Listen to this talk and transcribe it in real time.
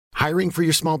Hiring for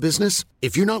your small business?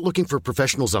 If you're not looking for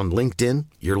professionals on LinkedIn,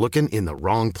 you're looking in the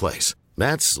wrong place.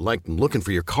 That's like looking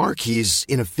for your car keys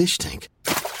in a fish tank.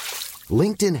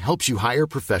 LinkedIn helps you hire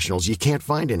professionals you can't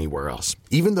find anywhere else,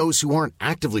 even those who aren't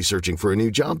actively searching for a new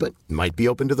job but might be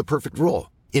open to the perfect role.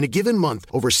 In a given month,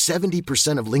 over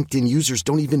 70% of LinkedIn users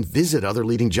don't even visit other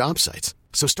leading job sites.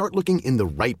 So start looking in the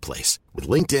right place. With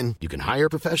LinkedIn, you can hire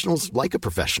professionals like a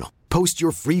professional. Post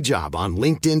your free job on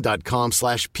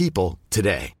linkedin.com/people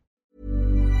today.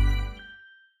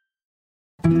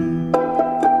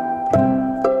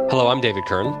 Hello, I'm David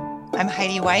Kern. I'm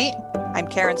Heidi White. I'm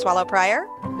Karen Swallow Pryor.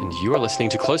 And you are listening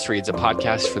to Close Reads, a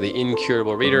podcast for the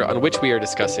incurable reader on which we are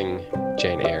discussing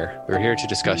Jane Eyre. We're here to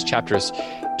discuss chapters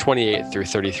 28 through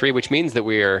 33, which means that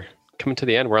we are coming to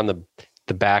the end. We're on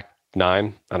the back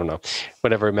nine. I don't know,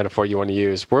 whatever metaphor you want to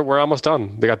use. We're almost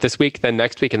done. We got this week, then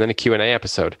next week, and then a Q&A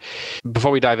episode.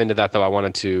 Before we dive into that, though, I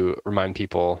wanted to remind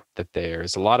people that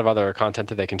there's a lot of other content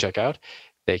that they can check out.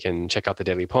 They can check out the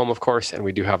Daily Poem, of course, and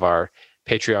we do have our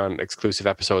Patreon exclusive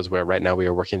episodes where right now we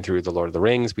are working through The Lord of the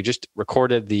Rings. We just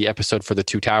recorded the episode for The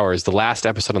Two Towers, the last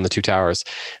episode on The Two Towers.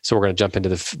 So we're going to jump into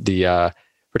the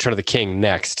Return of the King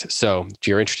next. So if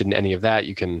you're interested in any of that,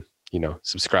 you can,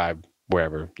 subscribe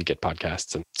wherever you get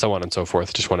podcasts and so on and so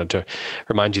forth. Just wanted to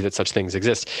remind you that such things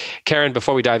exist. Karen,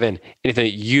 before we dive in, anything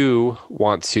that you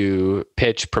want to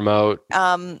pitch, promote?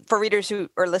 For readers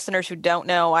or listeners who don't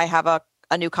know, I have a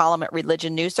new column at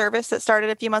Religion News Service that started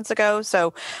a few months ago.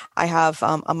 So I have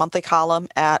a monthly column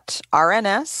at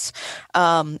RNS.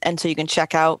 And so you can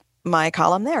check out my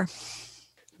column there.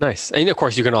 Nice. And of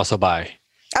course, you can also buy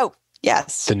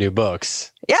yes, the new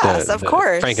books. Yes, of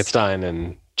course. Frankenstein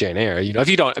and Jane Eyre. If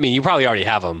you don't, you probably already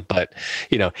have them, but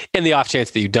in the off chance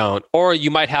that you don't, or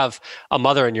you might have a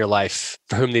mother in your life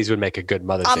for whom these would make a good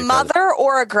Mother's Day present. Mother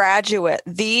or a graduate.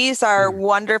 These are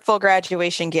wonderful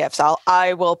graduation gifts.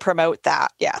 I will promote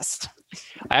that. Yes.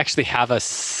 I actually have a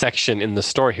section in the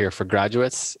store here for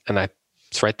graduates, and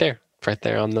it's right there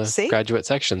on the graduate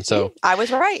section. So I was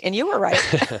right, and you were right.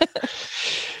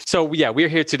 So yeah, we're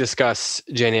here to discuss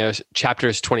Jane Eyre's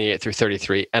chapters 28 through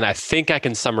 33. And I think I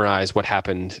can summarize what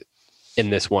happened in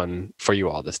this one for you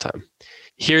all this time.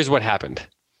 Here's what happened.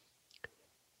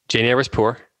 Jane Eyre was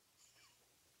poor.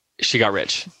 She got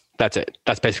rich. That's it.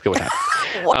 That's basically what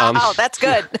happened. Wow, that's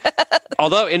good.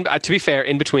 Although, to be fair,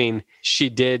 in between, she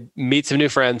did meet some new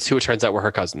friends who it turns out were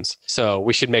her cousins. So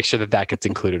we should make sure that gets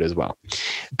included as well.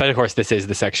 But of course, this is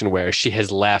the section where she has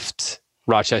left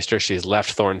Rochester, she's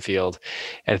left Thornfield,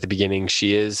 and at the beginning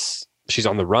she's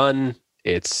on the run.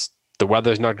 The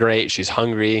weather's not great. She's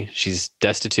hungry. She's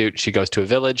destitute. She goes to a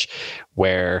village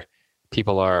where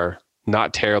people are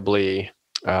not terribly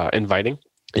inviting,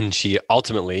 and she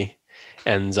ultimately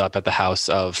ends up at the house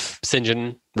of St.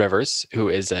 John Rivers, who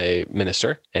is a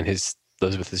minister, and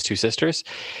lives with his two sisters,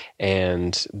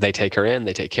 and they take her in.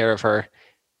 They take care of her.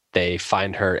 They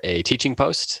find her a teaching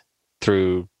post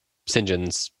through St.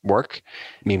 John's work.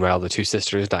 Meanwhile, the two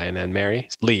sisters, Diana and Mary,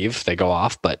 leave. They go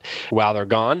off, but while they're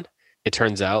gone, it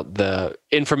turns out the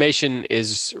information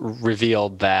is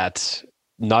revealed that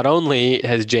not only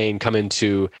has Jane come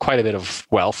into quite a bit of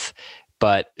wealth,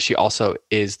 but she also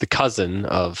is the cousin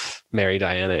of Mary,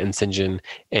 Diana, and St. John,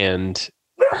 and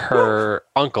her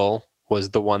uncle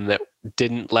was the one that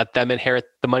didn't let them inherit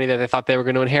the money that they thought they were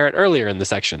going to inherit earlier in the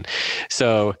section.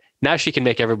 So now she can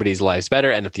make everybody's lives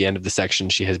better. And at the end of the section,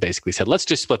 she has basically said, let's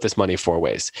just split this money 4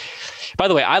 ways. By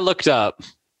the way, I looked up,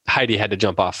 Heidi had to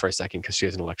jump off for a second because she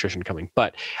has an electrician coming,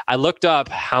 but I looked up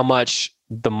how much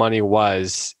the money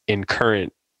was in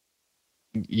current,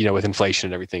 with inflation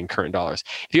and everything, current dollars.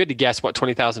 If you had to guess what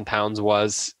 20,000 pounds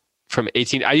was from I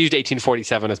used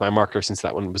 1847 as my marker since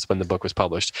that one was when the book was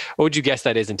published. What would you guess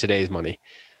that is in today's money?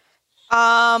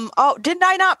 Didn't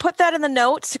I not put that in the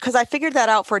notes? Because I figured that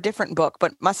out for a different book,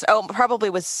 but probably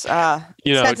was Sense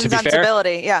and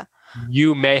Sensibility. Fair, yeah.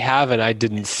 You may have, and I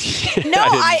didn't see it.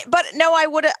 I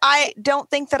don't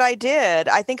think that I did.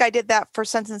 I think I did that for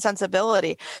Sense and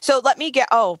Sensibility. So let me get,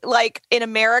 like in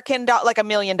American, like $1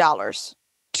 million.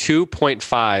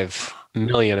 2.5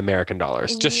 million American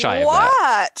dollars, just shy of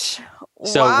that. What?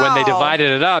 So when they divided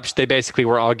it up, they basically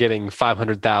were all getting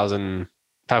 500,000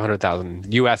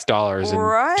 US dollars in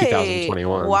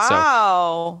 2021. Wow.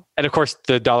 So, and of course,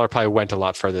 the dollar probably went a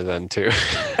lot further then too.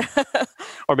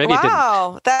 Or maybe it didn't.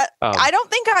 Wow. I don't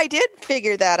think I did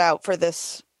figure that out for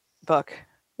this book.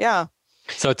 Yeah.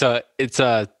 So it's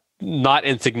a not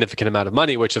insignificant amount of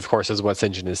money, which of course is what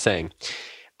St. John is saying.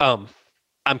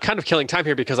 I'm kind of killing time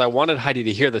here because I wanted Heidi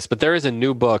to hear this, but there is a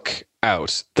new book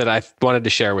out that I wanted to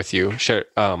share with you,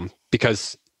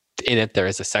 because in it there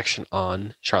is a section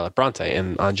on Charlotte Bronte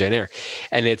and on Jane Eyre,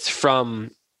 and it's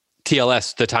from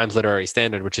TLS, the Times Literary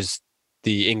Standard, which is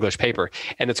the English paper.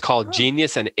 And it's called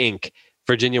Genius and Ink,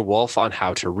 Virginia Woolf on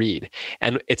How to Read.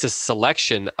 And it's a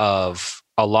selection of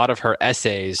a lot of her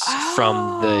essays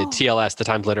from the TLS, the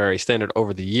Times Literary Standard,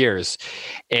 over the years.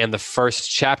 And the first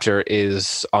chapter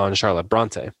is on Charlotte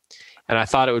Bronte. And I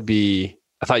thought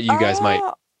you guys might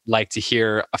like to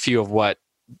hear a few of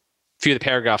the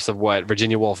paragraphs of what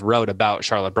Virginia Woolf wrote about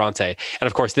Charlotte Bronte. And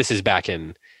of course, this is back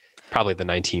in probably the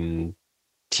 19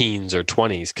 teens or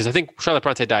 20s, because I think Charlotte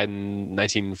Bronte died in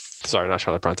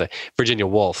Virginia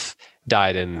Woolf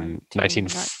died in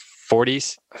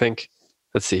 1940s, I think.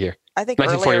 Let's see here. I think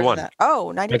 1941.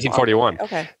 1941.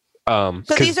 Okay. So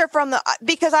these are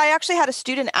because I actually had a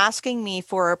student asking me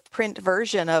for a print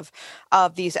version of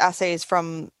these essays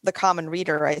from the Common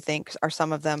Reader, I think, are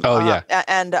some of them.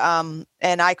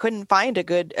 And I couldn't find a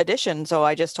good edition, so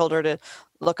I just told her to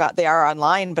look up. They are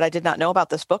online, but I did not know about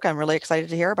this book. I'm really excited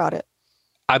to hear about it.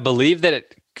 I believe that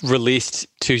it released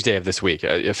Tuesday of this week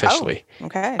officially. Oh,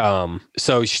 okay.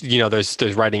 So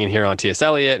there's writing in here on T.S.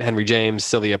 Eliot, Henry James,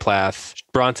 Sylvia Plath,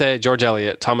 Bronte, George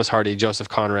Eliot, Thomas Hardy, Joseph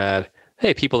Conrad.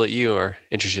 Hey, people that you are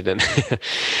interested in.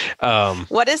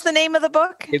 What is the name of the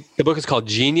book? The book is called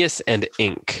Genius and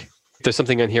Ink. There's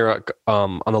something in here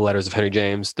on the letters of Henry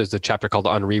James. There's a chapter called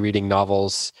On Rereading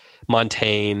Novels,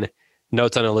 Montaigne,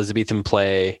 Notes on Elizabethan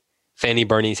Play, Fanny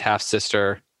Burney's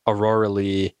Half-Sister, Aurora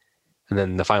Leigh, and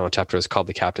then the final chapter is called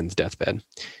The Captain's Deathbed.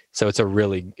 So it's a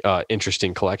really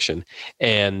interesting collection.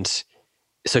 And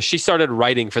so she started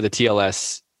writing for the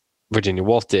TLS, Virginia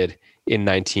Woolf did,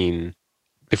 somewhere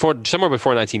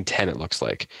before 1910, it looks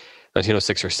like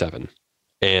 1906 or 7.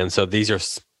 And so these are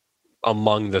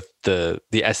among the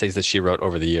essays that she wrote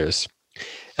over the years.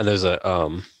 And there's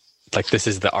this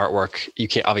is the artwork. You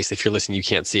can't, obviously, if you're listening, you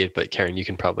can't see it, but Karen, you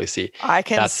can probably see. I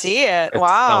can see it.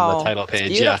 Wow. On the title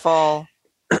page. It's beautiful. Yeah.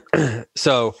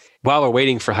 So while we're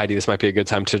waiting for Heidi, this might be a good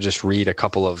time to just read a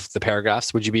couple of the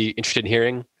paragraphs. Would you be interested in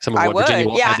hearing some of what Virginia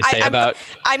Woolf had to say about?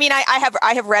 I mean,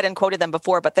 I have read and quoted them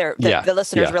before, but the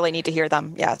listeners really need to hear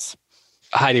them. Yes.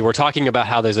 Heidi, we're talking about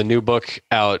how there's a new book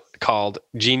out called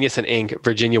Genius and Ink,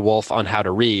 Virginia Woolf on How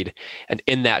to Read. And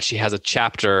in that, she has a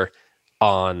chapter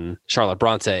on Charlotte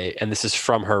Bronte. And this is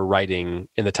from her writing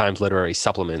in the Times Literary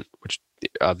Supplement, which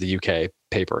of the UK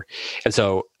paper. And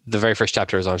so the very first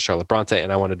chapter is on Charlotte Bronte,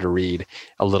 and I wanted to read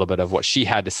a little bit of what she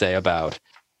had to say about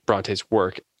Bronte's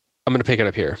work. I'm going to pick it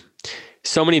up here.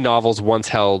 So many novels once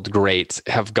held great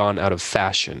have gone out of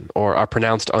fashion or are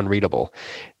pronounced unreadable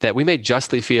that we may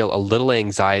justly feel a little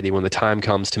anxiety when the time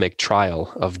comes to make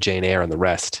trial of Jane Eyre and the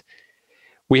rest.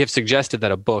 We have suggested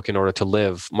that a book, in order to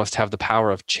live, must have the power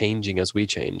of changing as we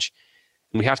change.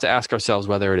 And we have to ask ourselves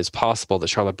whether it is possible that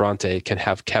Charlotte Bronte can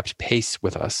have kept pace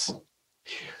with us.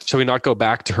 Shall we not go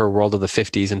back to her world of the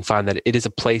 50s and find that it is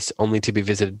a place only to be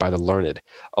visited by the learned,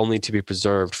 only to be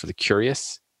preserved for the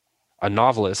curious? A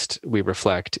novelist, we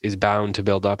reflect, is bound to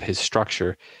build up his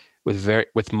structure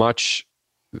with much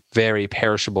very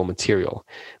perishable material,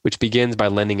 which begins by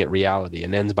lending it reality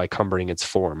and ends by cumbering its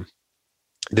form.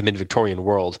 The mid-Victorian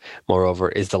world, moreover,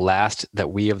 is the last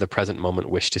that we of the present moment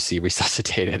wish to see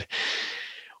resuscitated.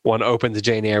 One opens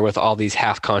Jane Eyre with all these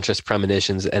half-conscious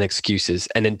premonitions and excuses,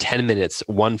 and in 10 minutes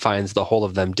one finds the whole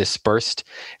of them dispersed,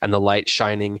 and the light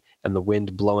shining, and the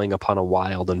wind blowing upon a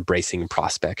wild and bracing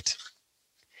prospect.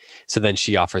 So then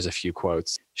she offers a few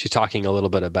quotes. She's talking a little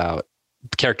bit about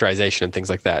characterization and things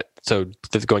like that. So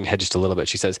going ahead just a little bit,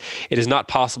 she says, "It is not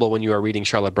possible when you are reading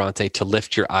Charlotte Bronte to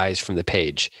lift your eyes from the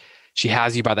page. She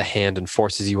has you by the hand and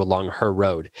forces you along her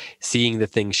road, seeing the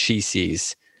things she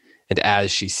sees, and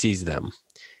as she sees them.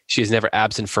 She is never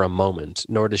absent for a moment,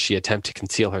 nor does she attempt to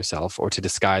conceal herself or to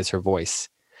disguise her voice.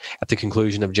 At the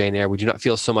conclusion of Jane Eyre, we do not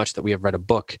feel so much that we have read a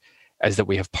book as that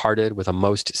we have parted with a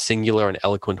most singular and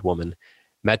eloquent woman,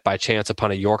 met by chance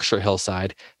upon a Yorkshire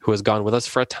hillside, who has gone with us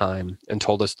for a time and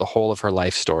told us the whole of her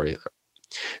life story.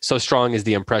 So strong is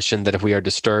the impression that if we are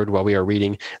disturbed while we are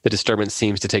reading, the disturbance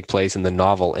seems to take place in the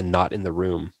novel and not in the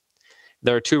room.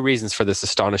 There are two reasons for this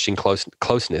astonishing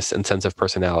closeness and sense of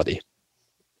personality.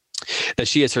 That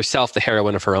she is herself the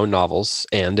heroine of her own novels,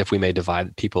 and if we may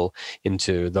divide people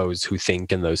into those who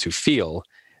think and those who feel,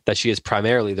 that she is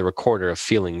primarily the recorder of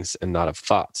feelings and not of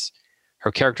thoughts.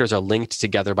 Her characters are linked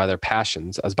together by their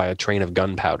passions as by a train of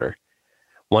gunpowder.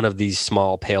 One of these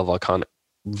small, pale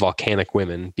volcanic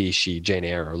women, be she Jane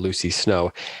Eyre or Lucy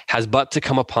Snow, has but to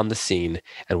come upon the scene,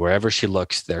 and wherever she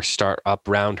looks, there start up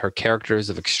round her characters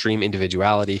of extreme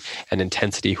individuality and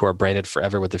intensity who are branded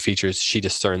forever with the features she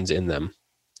discerns in them.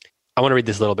 I want to read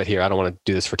this little bit here. I don't want to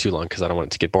do this for too long because I don't want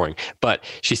it to get boring. But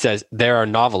she says, there are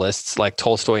novelists like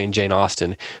Tolstoy and Jane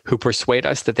Austen who persuade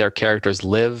us that their characters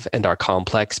live and are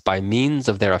complex by means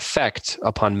of their effect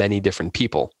upon many different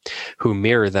people who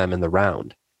mirror them in the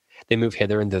round. They move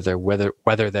hither and thither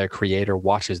whether their creator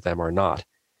watches them or not.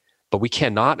 But we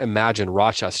cannot imagine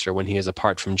Rochester when he is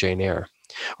apart from Jane Eyre.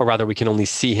 Or rather, we can only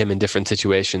see him in different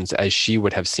situations as she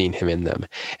would have seen him in them.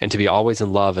 And to be always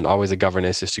in love and always a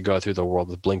governess is to go through the world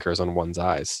with blinkers on one's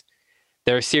eyes.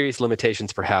 There are serious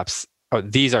limitations, perhaps, or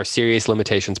these are serious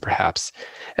limitations, perhaps,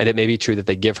 and it may be true that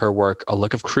they give her work a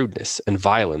look of crudeness and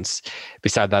violence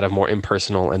beside that of more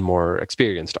impersonal and more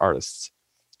experienced artists.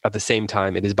 At the same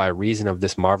time, it is by reason of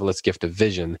this marvelous gift of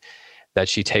vision that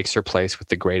she takes her place with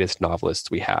the greatest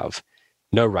novelists we have.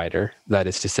 No writer, that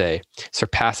is to say,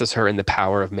 surpasses her in the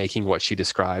power of making what she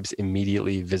describes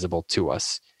immediately visible to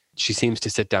us. She seems to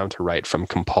sit down to write from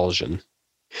compulsion.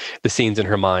 The scenes in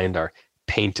her mind are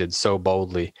painted so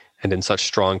boldly and in such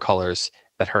strong colors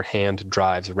that her hand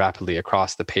drives rapidly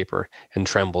across the paper and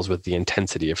trembles with the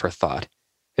intensity of her thought.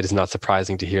 It is not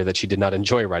surprising to hear that she did not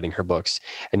enjoy writing her books,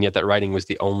 and yet that writing was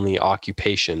the only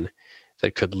occupation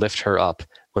that could lift her up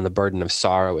when the burden of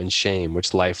sorrow and shame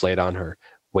which life laid on her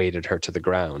weighted her to the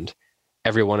ground.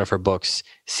 Every one of her books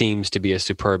seems to be a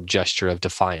superb gesture of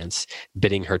defiance,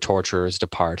 bidding her torturers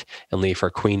depart and leave her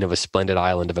queen of a splendid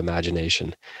island of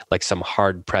imagination. Like some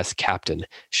hard-pressed captain,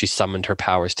 she summoned her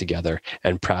powers together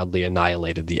and proudly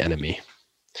annihilated the enemy.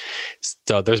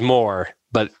 So there's more,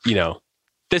 but,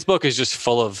 this book is just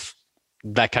full of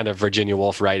that kind of Virginia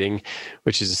Woolf writing,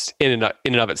 which is in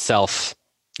and of itself,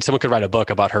 someone could write a book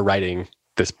about her writing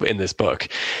in this book.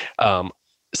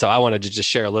 So I wanted to just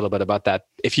share a little bit about that.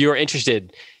 If you're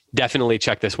interested, definitely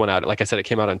check this one out. Like I said, it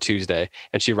came out on Tuesday,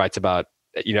 and she writes about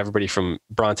everybody from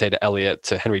Bronte to Eliot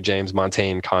to Henry James,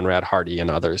 Montaigne, Conrad, Hardy,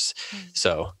 and others.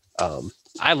 So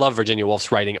I love Virginia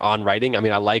Woolf's writing on writing. I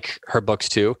mean, I like her books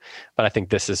too, but I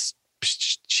think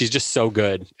she's just so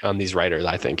good on these writers,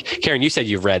 I think. Karen, you said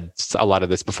you've read a lot of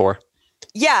this before.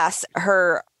 Yes,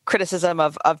 her criticism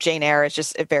of Jane Eyre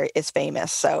is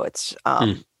famous. So it's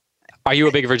Are you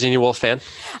a big Virginia Woolf fan?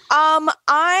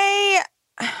 I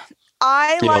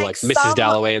like Mrs.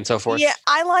 Dalloway and so forth. Yeah,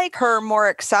 I like her more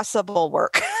accessible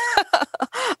work.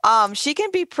 She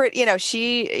can be pretty,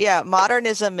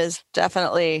 modernism is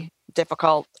definitely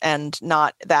difficult and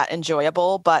not that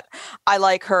enjoyable, but I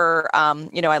like her,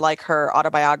 I like her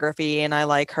autobiography and I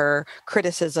like her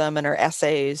criticism and her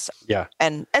essays. Yeah.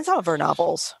 And some of her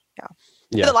novels. Yeah.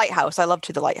 Yeah. The Lighthouse. I love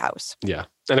To the Lighthouse. Yeah.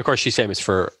 And of course, she's famous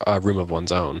for A Room of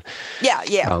One's Own. Yeah.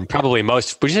 Yeah. Probably would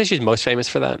you say she's most famous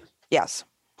for that? Yes.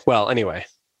 Well, anyway,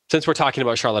 since we're talking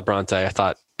about Charlotte Bronte, I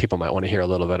thought people might want to hear a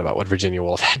little bit about what Virginia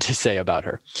Woolf had to say about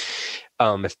her,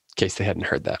 in case they hadn't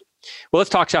heard that. Well, let's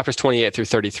talk chapters 28 through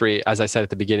 33. As I said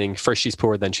at the beginning, first she's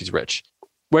poor, then she's rich.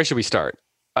 Where should we start?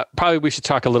 Probably we should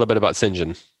talk a little bit about St.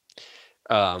 John.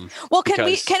 Well,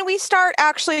 can we start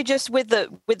actually just with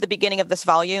the beginning of this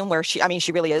volume where she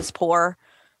really is poor.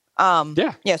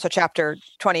 Yeah. So chapter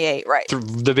 28, right?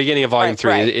 The beginning of volume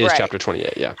 3 is chapter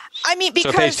 28. Yeah. I mean,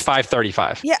 because so page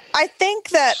 535. Yeah, I think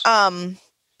that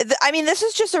this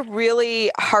is just a really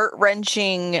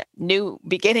heart-wrenching new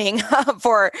beginning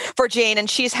for Jane, and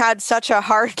she's had such a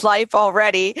hard life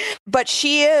already. But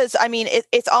she is,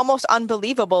 it's almost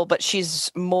unbelievable, but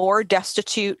she's more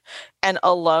destitute and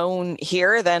alone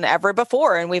here than ever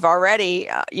before. And we've already,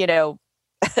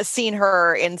 seen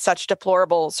her in such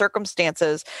deplorable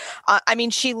circumstances.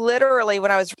 She literally,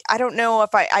 I don't know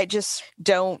if I just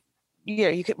don't,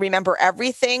 you could remember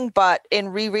everything, but in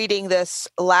rereading this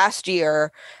last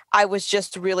year, I was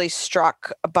just really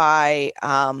struck by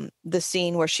the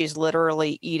scene where she's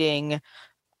literally eating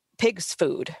pig's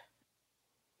food.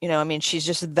 She's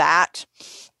just that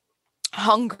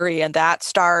hungry and that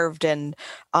starved and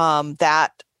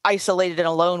that isolated and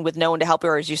alone with no one to help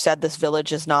her. As you said, this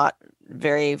village is not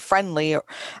very friendly.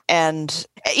 And,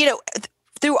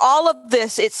 through all of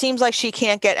this, it seems like she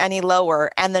can't get any lower.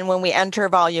 And then when we enter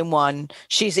volume 1,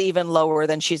 she's even lower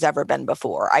than she's ever been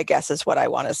before, I guess is what I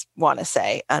want to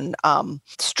say. And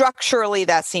structurally,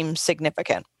 that seems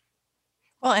significant.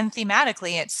 Well, and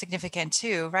thematically, it's significant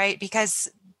too, right? Because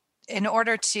in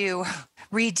order to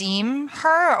redeem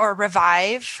her or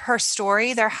revive her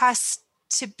story, there has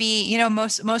to be,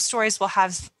 most stories will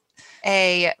have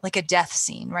a death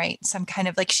scene, right? Some kind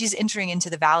of she's entering into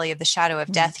the valley of the shadow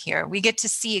of death here. We get to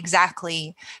see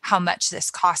exactly how much this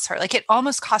costs her. It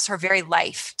almost costs her very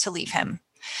life to leave him.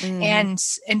 And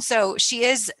so she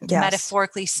is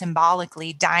metaphorically,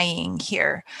 symbolically dying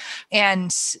here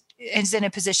and is in a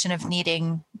position of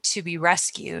needing to be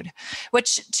rescued,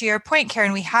 which, to your point,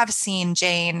 Karen, we have seen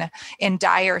Jane in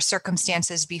dire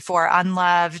circumstances before,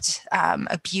 unloved,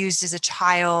 abused as a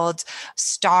child,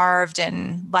 starved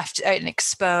and left and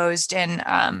exposed in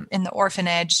the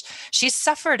orphanage. She's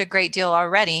suffered a great deal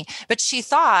already, but she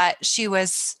thought she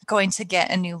was going to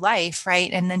get a new life,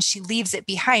 right? And then she leaves it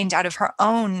behind out of her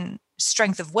own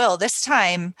strength of will. This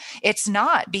time, it's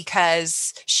not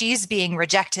because she's being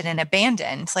rejected and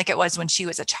abandoned like it was when she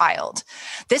was a child.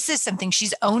 This is something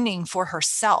she's owning for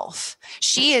herself.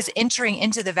 She is entering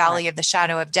into the valley of the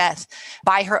shadow of death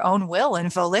by her own will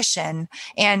and volition.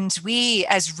 And we,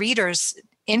 as readers,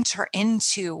 enter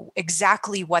into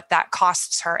exactly what that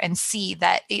costs her and see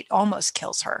that it almost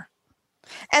kills her.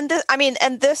 And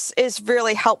this is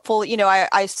really helpful.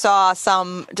 I saw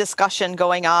some discussion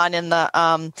going on in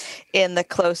the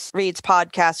Close Reads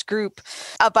podcast group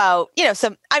about,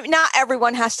 not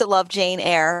everyone has to love Jane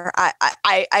Eyre.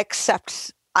 I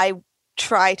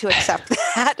try to accept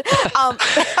that.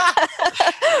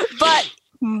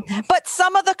 But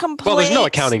some of the complaints there's no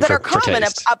accounting that for are common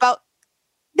taste. about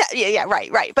Yeah,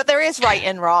 right. But there is right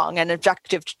and wrong and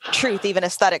objective truth, even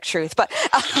aesthetic truth. But,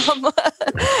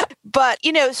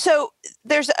 so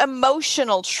there's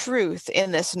emotional truth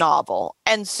in this novel.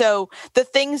 And so the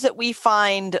things that we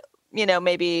find,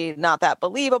 maybe not that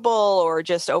believable or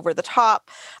just over the top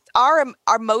are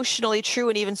emotionally true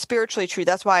and even spiritually true.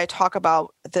 That's why I talk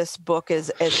about this book as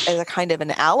a kind of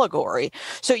an allegory.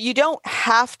 So you don't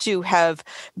have to have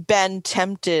been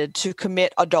tempted to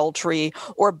commit adultery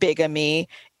or bigamy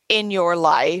in your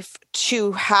life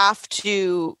to have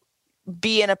to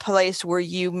be in a place where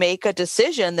you make a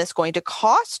decision that's going to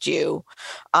cost you,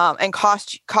 and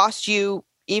cost you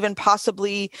even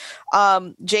possibly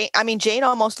Jane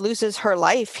almost loses her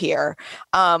life here.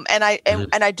 And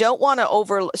I don't want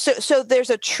to so there's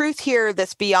a truth here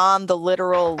that's beyond the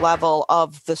literal level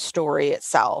of the story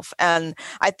itself. And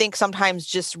I think sometimes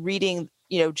just reading,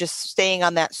 just staying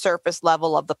on that surface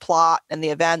level of the plot and the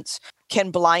events can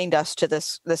blind us to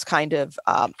this kind of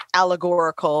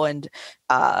allegorical and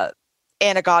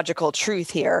anagogical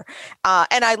truth here.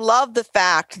 And I love the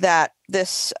fact that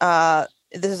this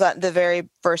is at the very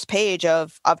first page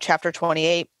of chapter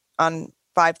 28 on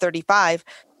 535.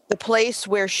 The place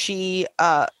where she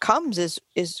comes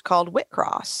is called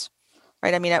Whitcross,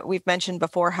 right? I mean, we've mentioned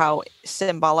before how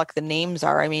symbolic the names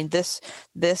are. I mean, this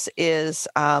is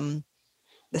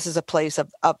a place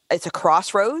of it's a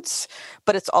crossroads,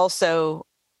 but it's also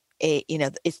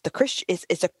it's the Christian.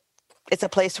 It's a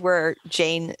place where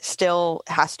Jane still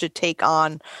has to take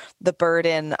on the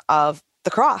burden of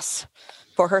the cross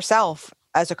for herself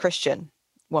as a Christian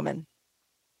woman.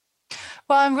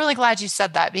 Well, I'm really glad you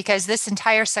said that, because this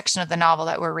entire section of the novel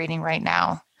that we're reading right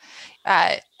now,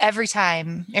 every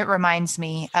time it reminds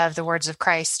me of the words of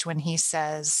Christ when he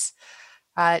says,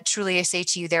 truly I say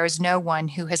to you, there is no one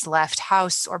who has left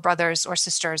house or brothers or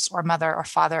sisters or mother or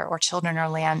father or children or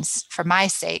lands for my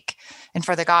sake and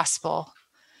for the gospel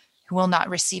who will not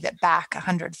receive it back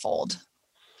 100-fold.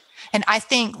 And I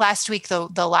think last week,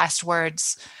 the last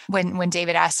words, when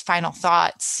David asked final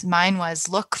thoughts, mine was,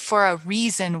 look for a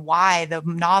reason why the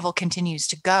novel continues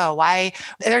to go, why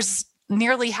there's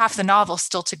nearly half the novel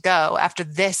still to go after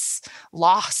this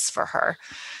loss for her.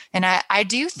 And I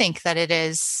do think that it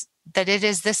is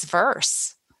this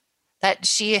verse that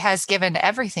she has given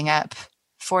everything up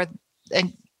for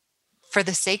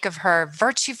the sake of her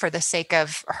virtue, for the sake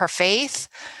of her faith.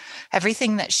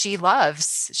 Everything that she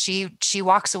loves, she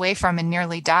walks away from and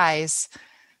nearly dies,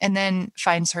 and then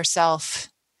finds herself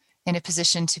in a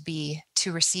position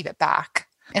to receive it back.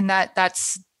 And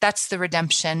that's the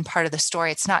redemption part of the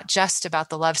story. It's not just about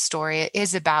the love story. It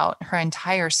is about her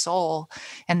entire soul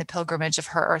and the pilgrimage of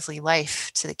her earthly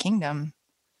life to the kingdom.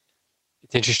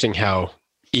 It's interesting how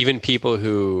even people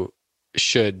who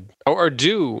should or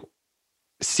do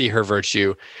see her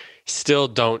virtue still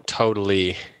don't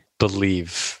totally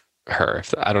believe her.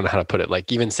 I don't know how to put it.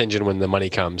 Like even St. John, when the money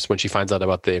comes, when she finds out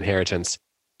about the inheritance,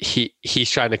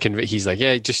 he's trying to convince, he's like,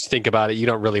 yeah, just think about it. You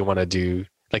don't really want to do,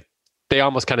 like, they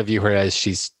almost kind of view her as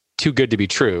she's too good to be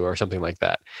true or something like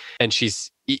that. And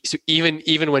so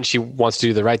even when she wants to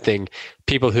do the right thing,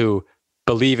 people who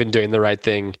believe in doing the right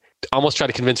thing almost try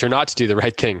to convince her not to do the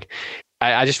right thing.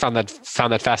 I just found that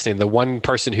fascinating. The one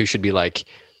person who should be like,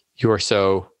 you are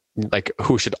so, like,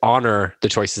 who should honor the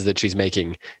choices that she's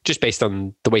making just based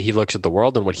on the way he looks at the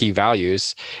world and what he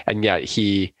values. And yet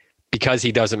because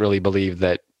he doesn't really believe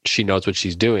that she knows what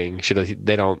she's doing, he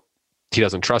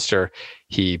doesn't trust her.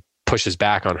 He pushes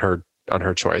back on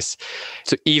her choice.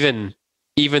 So even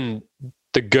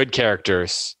the good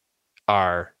characters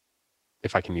are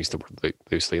if I can use the word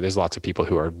loosely. There's lots of people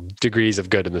who are degrees of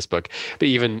good in this book, but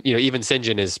even St.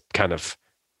 John is kind of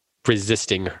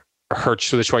resisting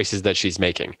the choices that she's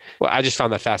making. Well, I just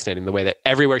found that fascinating, the way that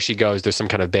everywhere she goes, there's some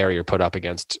kind of barrier put up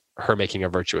against her making a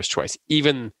virtuous choice.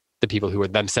 Even the people who are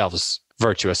themselves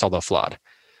virtuous, although flawed.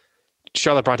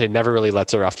 Charlotte Bronte never really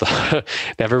lets her off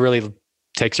never really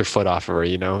takes her foot off of her,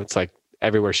 it's like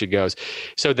everywhere she goes.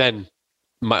 So then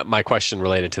my question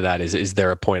related to that is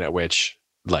there a point at which,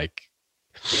 like,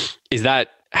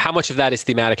 how much of that is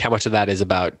thematic? How much of that is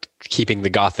about keeping the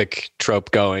Gothic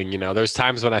trope going? There's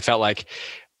times when I felt like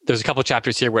there's a couple of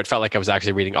chapters here where it felt like I was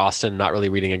actually reading Austen, not really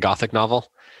reading a Gothic novel.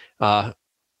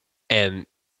 And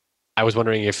I was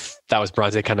wondering if that was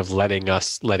Bronte kind of letting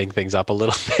things up a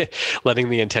little bit, letting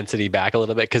the intensity back a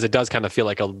little bit, because it does kind of feel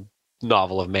like a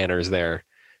novel of manners there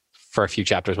for a few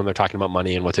chapters when they're talking about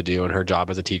money and what to do and her job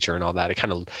as a teacher and all that. It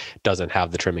kind of doesn't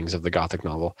have the trimmings of the Gothic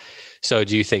novel. So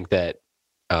do you think that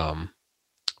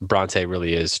Bronte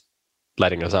really is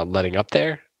letting up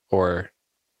there, or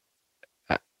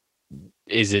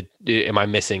am I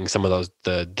missing some of those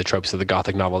the tropes of the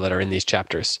Gothic novel that are in these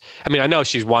chapters? I mean, I know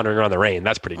she's wandering around the rain.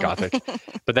 That's pretty Gothic.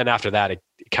 But then after that, it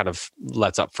kind of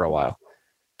lets up for a while.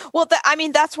 Well,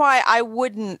 that's why I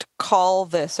wouldn't call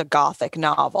this a Gothic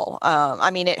novel.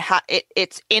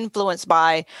 It's influenced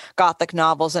by Gothic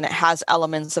novels and it has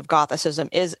elements of Gothicism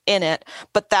is in it,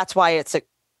 but that's why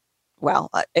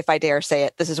if I dare say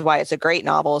it, this is why it's a great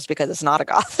novel, is because it's not a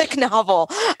Gothic novel.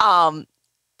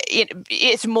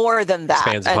 It's more than that.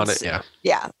 Expands upon it,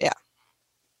 yeah. Yeah.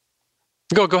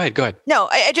 Go ahead. No,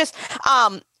 I just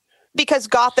because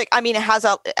Gothic, it has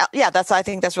I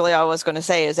think that's really all I was going to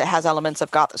say, is it has elements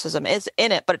of Gothicism is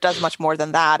in it, but it does much more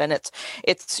than that, and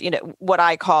it's what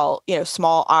I call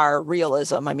small R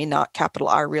realism. I mean, not capital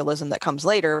R realism that comes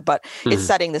later, but it's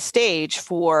setting the stage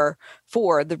for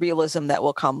the realism that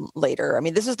will come later. I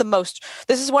mean, this is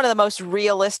one of the most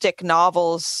realistic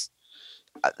novels.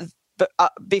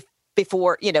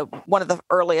 Before, one of the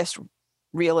earliest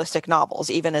realistic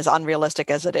novels, even as unrealistic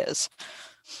as it is.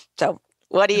 So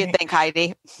what do you think,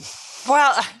 Heidi?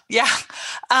 Well, yeah.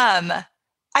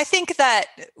 I think that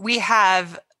we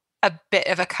have a bit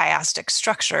of a chiastic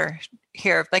structure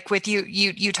here. Like with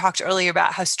you talked earlier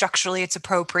about how structurally it's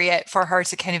appropriate for her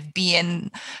to kind of be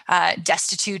in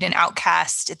destitute and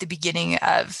outcast at the beginning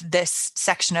of this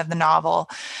section of the novel.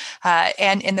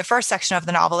 And in the first section of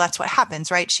the novel, that's what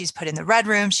happens, right? She's put in the Red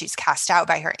Room. She's cast out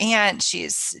by her aunt.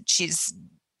 She's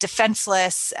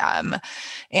defenseless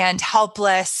and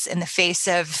helpless in the face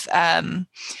of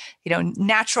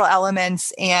natural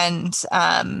elements and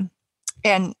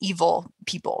evil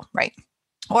people, right?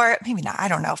 Or maybe not. I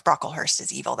don't know if Brocklehurst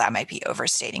is evil. That might be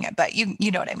overstating it, but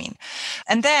you know what I mean.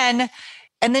 And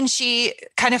then she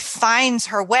kind of finds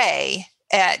her way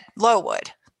at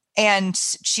Lowood, and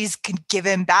she's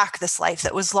given back this life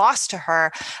that was lost to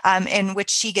her, in which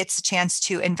she gets a chance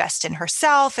to invest in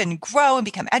herself and grow and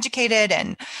become educated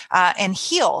and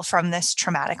heal from this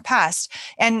traumatic past.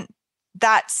 And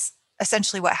that's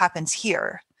essentially what happens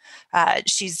here.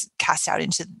 She's cast out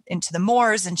into the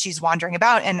moors, and she's wandering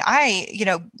about. And I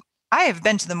have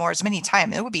been to the moors many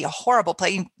times. It would be a horrible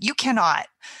place. You cannot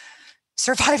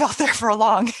survive out there for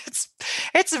long.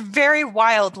 It's a very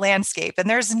wild landscape, and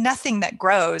there's nothing that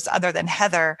grows other than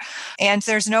heather, and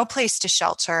there's no place to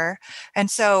shelter.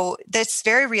 And so that's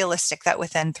very realistic that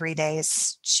within 3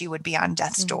 days she would be on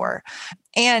death's door.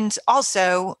 And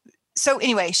also, so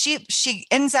anyway, she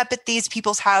ends up at these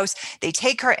people's house. They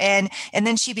take her in, and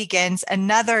then she begins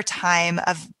another time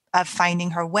of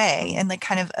finding her way and like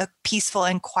kind of a peaceful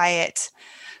and quiet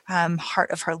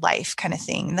heart of her life kind of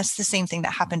thing. And that's the same thing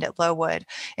that happened at Lowood.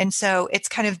 And so it's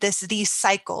kind of these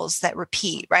cycles that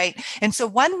repeat, right? And so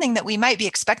one thing that we might be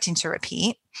expecting to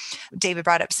repeat, David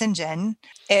brought up St. John,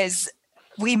 is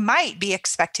we might be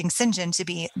expecting St. John to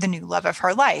be the new love of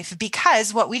her life,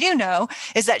 because what we do know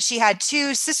is that she had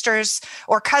two sisters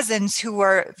or cousins who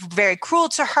were very cruel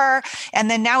to her.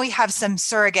 And then now we have some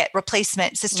surrogate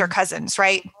replacement sister cousins,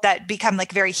 right? That become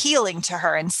like very healing to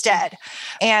her instead.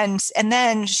 And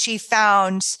then she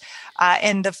found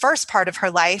in the first part of her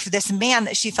life, this man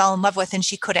that she fell in love with and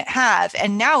she couldn't have.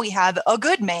 And now we have a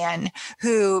good man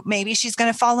who maybe she's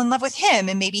going to fall in love with him,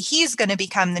 and maybe he's going to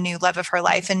become the new love of her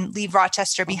life and leave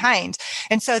Rochester behind.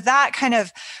 And so that kind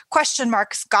of question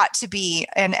marks got to be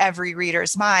in every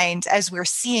reader's mind as we're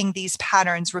seeing these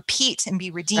patterns repeat and be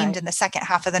redeemed in the second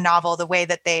half of the novel, the way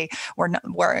that they were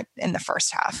in the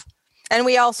first half. And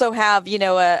we also have,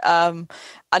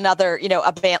 another,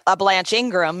 a Blanche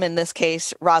Ingram, in this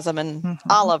case, Rosamund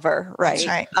Oliver, right?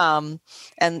 That's right.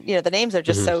 And, the names are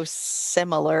just so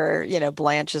similar.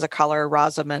 Blanche is a color,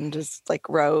 Rosamund is like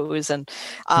rose. And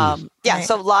Right.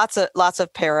 so lots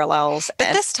of parallels.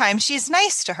 But this time she's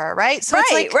nice to her, right? So right,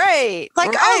 it's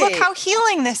oh, look how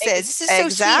healing this is. This is so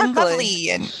sweet and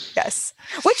lovely. And yes.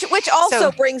 Which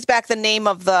also brings back the name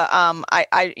of the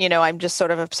I'm just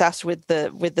sort of obsessed with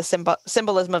the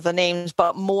symbolism of the names,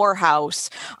 but Moor House.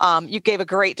 You gave a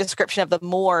great description of the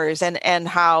Moors and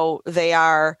how they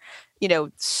are,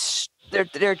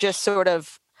 they're just sort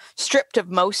of stripped of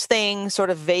most things, sort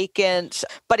of vacant,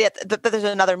 but yet there's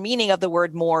another meaning of the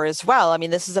word moor as well. I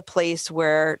mean, this is a place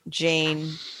where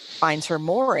Jane finds her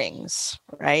moorings,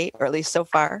 right? Or at least so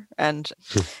far. And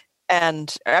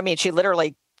I mean, she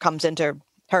literally comes into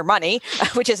her money,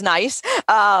 which is nice.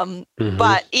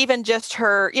 But even just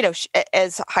her,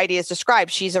 as Heidi has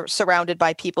described, she's surrounded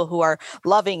by people who are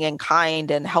loving and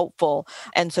kind and helpful.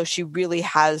 And so she really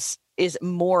is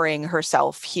mooring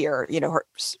herself here, her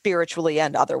spiritually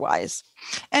and otherwise.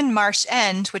 And Marsh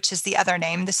End, which is the other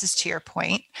name, this is to your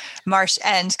point, Marsh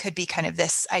End could be kind of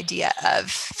this idea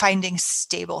of finding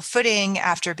stable footing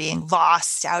after being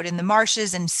lost out in the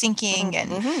marshes and sinking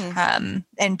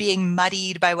and being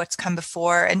muddied by what's come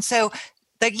before. And so,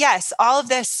 yes, all of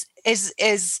this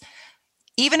is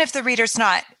even if the reader's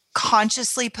not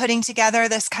consciously putting together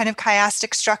this kind of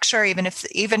chiastic structure, even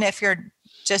if you're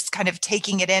just kind of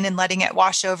taking it in and letting it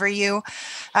wash over you.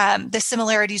 The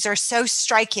similarities are so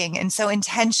striking and so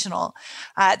intentional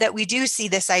that we do see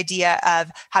this idea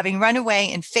of having run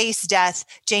away and faced death.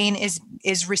 Jane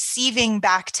is receiving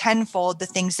back tenfold the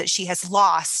things that she has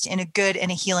lost in a good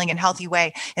and a healing and healthy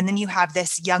way. And then you have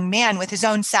this young man with his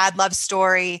own sad love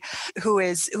story who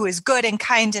is good and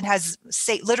kind and has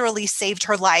literally saved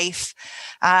her life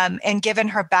and given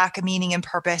her back a meaning and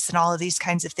purpose and all of these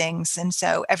kinds of things. And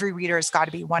so every reader has got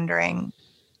to be wondering,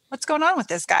 what's going on with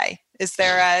this guy? Is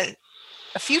there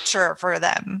a future for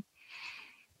them?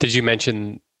 Did you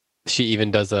mention she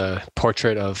even does a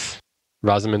portrait of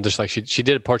Rosamund, just like she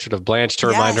did a portrait of Blanche to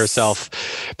remind herself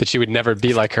that she would never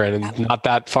be like her, and not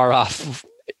that far off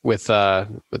with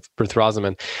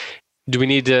Rosamund. Do we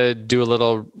need to do a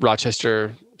little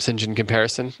Rochester St. John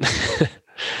comparison?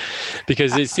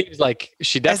 Because it seems like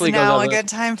she definitely goes on a good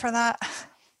time for that.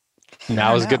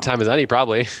 Now is a good time as any,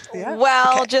 probably. Yeah.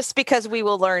 Well, just because we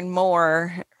will learn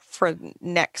more for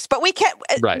next, but we can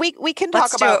we can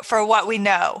talk about it for what we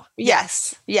know.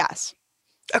 Yes.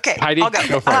 Okay, Heidi, I'll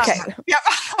go first. Okay.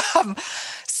 Yep.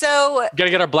 So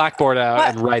gotta get our blackboard out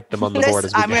and write them on the board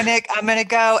as we I'm gonna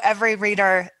go. Every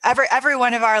reader, every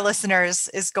one of our listeners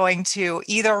is going to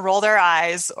either roll their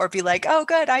eyes or be like, "Oh,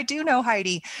 good, I do know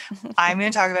Heidi." I'm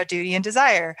going to talk about duty and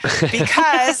desire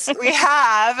because we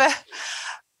have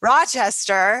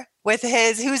Rochester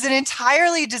who's an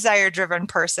entirely desire-driven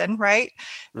person, right?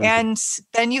 Mm-hmm. And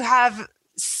then you have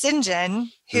St.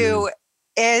 John, who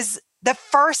is the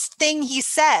first thing he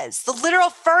says, the literal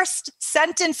first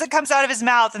sentence that comes out of his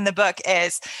mouth in the book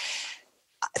is,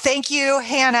 "Thank you,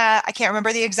 Hannah." I can't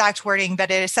remember the exact wording,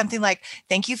 but it is something like,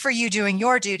 "Thank you for you doing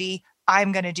your duty.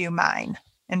 I'm going to do mine,"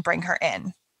 and bring her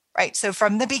in, right? So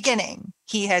from the beginning,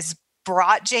 he has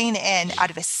brought Jane in out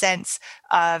of a sense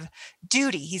of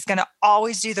duty. He's going to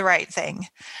always do the right thing.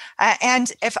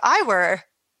 And if I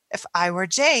were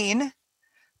Jane,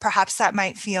 perhaps that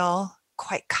might feel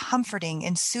quite comforting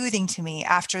and soothing to me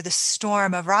after the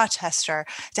storm of Rochester,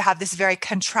 to have this very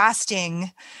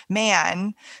contrasting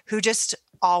man who just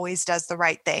always does the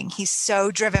right thing. He's so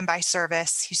driven by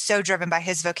service. He's so driven by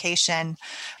his vocation.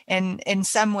 And in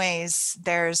some ways,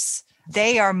 their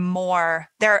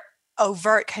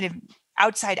overt kind of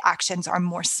outside actions are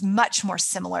much more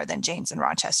similar than Jane's and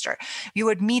Rochester. You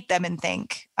would meet them and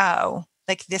think, oh,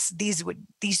 like these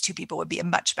two people would be a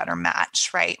much better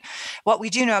match, right? What we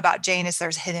do know about Jane is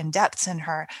there's hidden depths in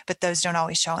her, but those don't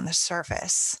always show on the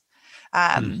surface.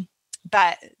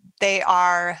 But they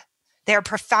are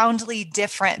profoundly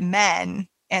different men,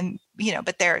 and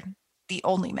but they're the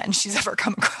only men she's ever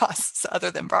come across other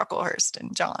than Brocklehurst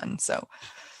and John. So.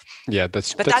 Yeah,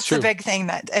 that's the big thing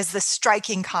that is the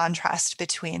striking contrast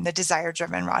between the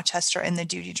desire-driven Rochester and the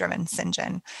duty-driven St.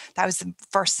 John. That was the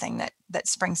first thing that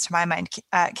springs to my mind.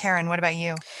 Karen, what about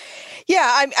you?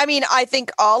 Yeah, I mean, I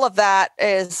think all of that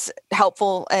is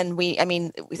helpful, and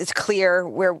it's clear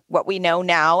what we know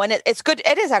now, and it's good.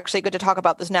 It is actually good to talk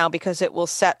about this now because it will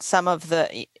set some of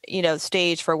the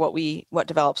stage for what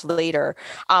develops later.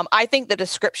 I think the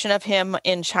description of him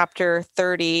in chapter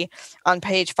 30 on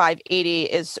page 580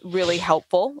 is really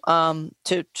helpful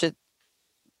to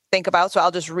think about. So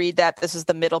I'll just read that. This is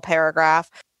the middle paragraph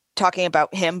talking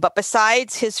about him. But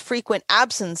besides his frequent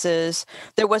absences,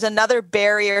 there was another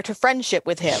barrier to friendship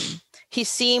with him. He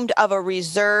seemed of a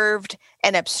reserved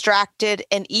and abstracted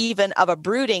and even of a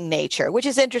brooding nature, which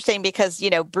is interesting because,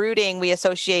 brooding we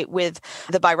associate with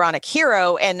the Byronic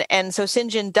hero. And so St.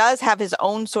 John does have his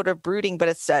own sort of brooding, but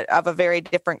it's of a very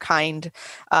different kind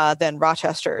than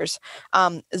Rochester's.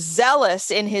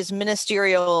 Zealous in his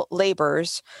ministerial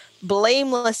labors,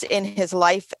 blameless in his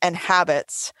life and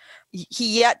habits,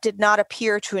 he yet did not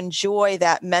appear to enjoy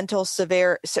that mental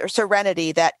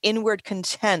serenity, that inward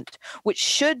content, which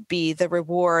should be the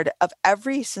reward of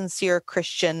every sincere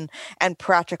Christian and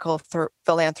practical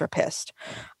philanthropist.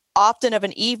 Often of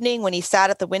an evening when he sat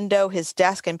at the window, his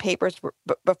desk and papers were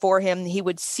before him, he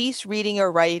would cease reading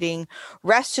or writing,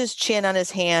 rest his chin on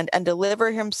his hand, and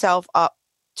deliver himself up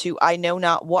to I know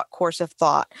not what course of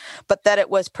thought, but that it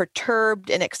was perturbed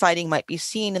and exciting might be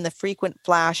seen in the frequent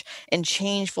flash and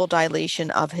changeful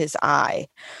dilation of his eye.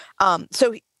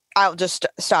 So I'll just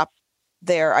stop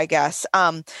there, I guess.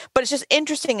 But it's just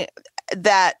interesting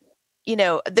that,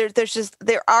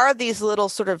 there are these little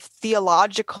sort of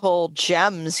theological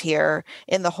gems here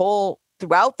in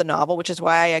throughout the novel, which is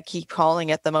why I keep calling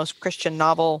it the most Christian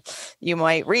novel you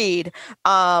might read.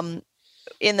 In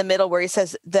the middle where he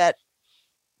says that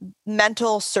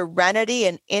mental serenity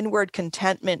and inward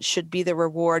contentment should be the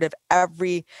reward of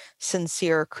every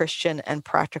sincere Christian and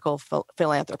practical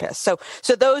philanthropist. So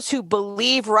those who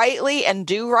believe rightly and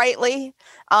do rightly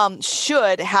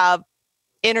should have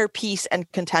inner peace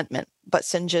and contentment, but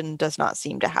St. John does not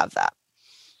seem to have that.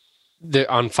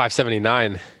 On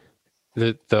 579,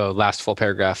 the last full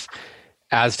paragraph,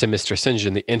 as to Mr. St.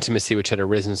 John, the intimacy which had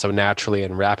arisen so naturally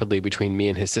and rapidly between me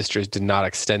and his sisters did not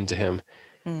extend to him.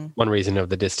 One reason of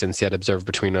the distance he had observed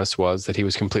between us was that he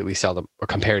was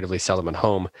comparatively seldom at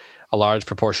home. A large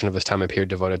proportion of his time appeared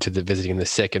devoted to the visiting the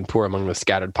sick and poor among the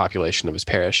scattered population of his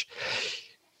parish.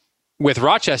 With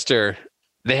Rochester,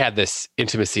 they had this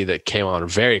intimacy that came on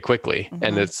very quickly. Mm-hmm.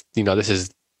 And it's, this is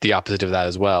the opposite of that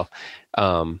as well.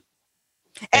 And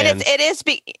it is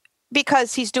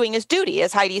because he's doing his duty,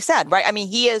 as Heidi said, right? I mean,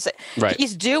 he's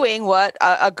doing what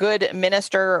a good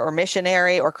minister or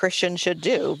missionary or Christian should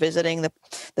do, visiting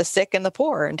the sick and the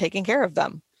poor and taking care of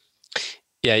them.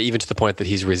 Yeah, even to the point that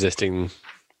he's resisting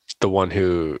the one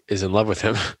who is in love with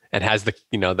him and has that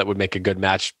would make a good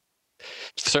match,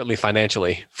 certainly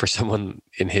financially, for someone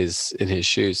in his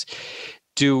shoes.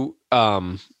 Heidi,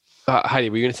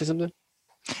 were you going to say something?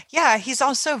 Yeah, he's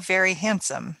also very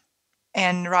handsome.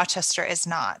 And Rochester is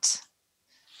not.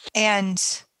 And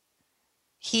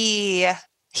he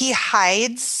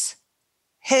hides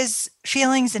his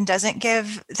feelings and doesn't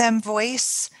give them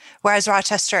voice, whereas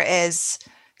Rochester is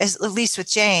at least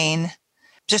with Jane,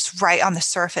 just right on the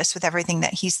surface with everything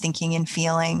that he's thinking and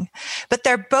feeling. But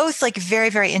they're both like very,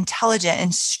 very intelligent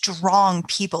and strong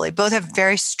people. They both have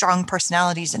very strong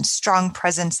personalities and strong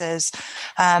presences,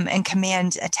 and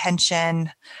command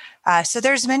attention. So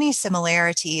there's many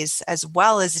similarities as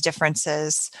well as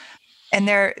differences, and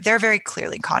they're very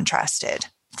clearly contrasted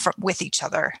with each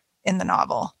other in the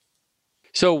novel.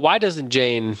 So why doesn't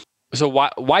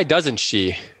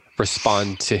she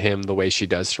respond to him the way she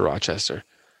does to Rochester,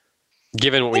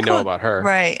 given what we know about her?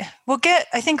 Right. We'll get,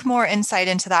 I think, more insight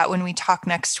into that when we talk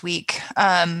next week.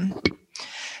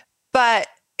 But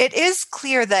it is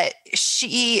clear that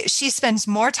she spends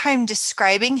more time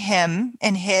describing him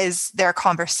in their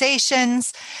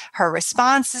conversations, her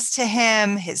responses to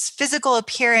him, his physical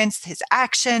appearance, his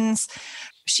actions.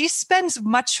 She spends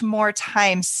much more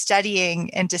time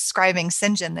studying and describing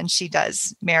St. John than she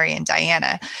does Mary and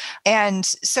Diana. And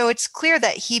so it's clear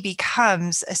that he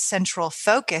becomes a central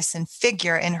focus and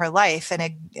figure in her life, and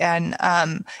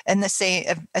a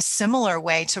similar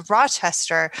way to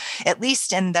Rochester, at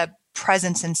least in the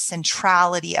presence and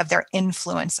centrality of their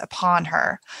influence upon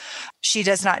her. She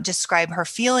does not describe her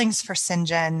feelings for St.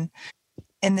 John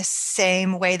in the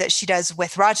same way that she does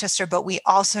with Rochester, but we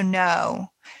also know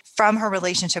from her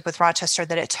relationship with Rochester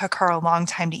that it took her a long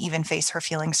time to even face her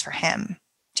feelings for him.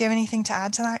 Do you have anything to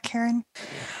add to that, Karen?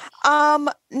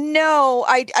 No,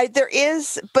 there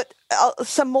is, but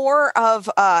some more of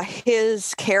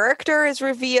his character is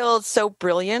revealed so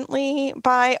brilliantly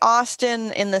by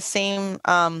Austen in the same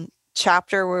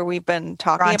chapter where we've been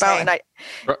talking Bronte. about.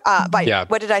 And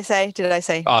what did I say? Did I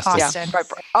say Austen? Yeah.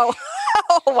 Oh,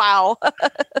 wow.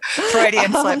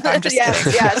 Freudian slip. I'm just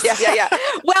kidding. Yeah.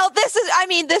 Well,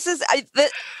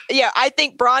 I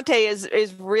think Bronte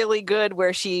is really good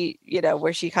where she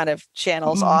kind of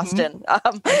channels Austen.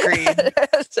 Agreed.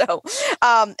 So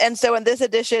in this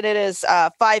edition, it is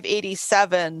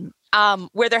 587.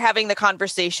 where they're having the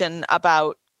conversation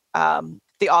about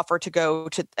the offer to go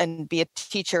to and be a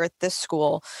teacher at this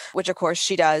school, which of course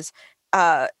she does.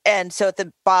 And so at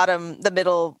the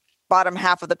bottom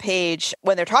half of the page,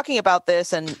 when they're talking about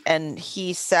this, and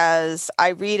he says, "I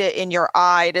read it in your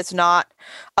eye. It is not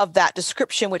of that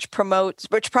description which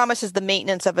promises the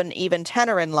maintenance of an even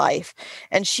tenor in life."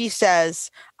 And she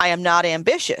says, "I am not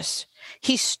ambitious."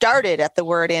 He started at the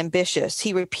word ambitious.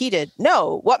 He repeated,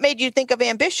 "No, what made you think of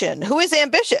ambition? Who is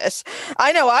ambitious?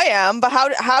 I know I am, but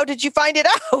how did you find it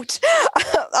out?"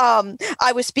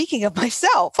 I was speaking of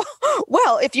myself.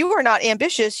 "Well, if you are not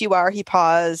ambitious, you are," he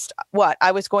paused. "What?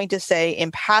 I was going to say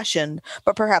impassioned,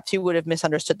 but perhaps you would have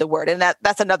misunderstood the word." And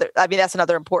that's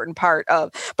another important part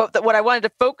of, but what I wanted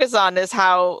to focus on is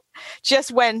how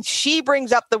just when she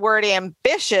brings up the word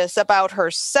ambitious about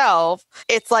herself,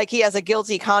 it's like he has a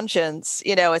guilty conscience.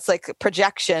 It's like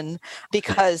projection,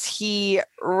 because he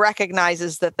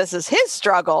recognizes that this is his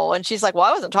struggle. And she's like, "Well,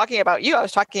 I wasn't talking about you. I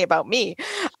was talking about me."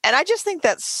 And I just think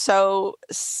that's so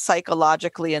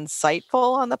psychologically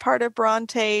insightful on the part of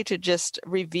Bronte to just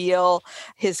reveal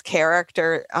his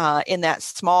character in that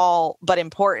small but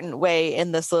important way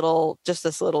in this little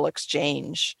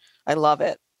exchange. I love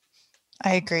it.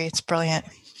 I agree. It's brilliant.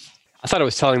 I thought it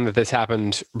was telling that this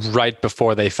happened right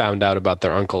before they found out about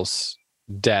their uncle's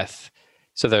death.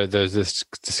 So there's this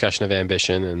discussion of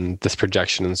ambition and this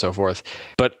projection and so forth.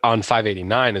 But on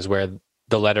 589 is where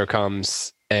the letter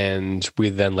comes, and we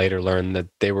then later learn that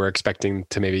they were expecting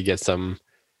to maybe get some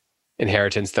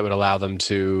inheritance that would allow them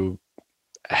to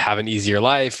have an easier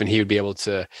life, and he would be able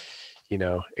to,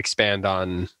 expand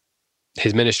on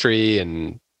his ministry,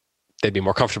 and they'd be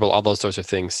more comfortable, all those sorts of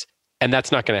things. And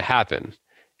that's not going to happen.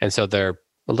 And so they're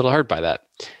a little hurt by that.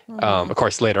 Mm-hmm. Of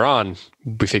course, later on,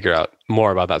 we figure out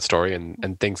more about that story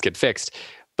and things get fixed.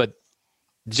 But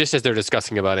just as they're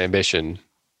discussing about ambition,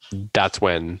 that's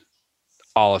when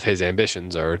all of his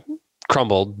ambitions are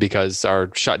crumbled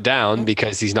are shut down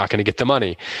because he's not going to get the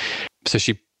money. So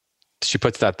she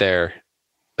puts that there,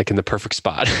 like in the perfect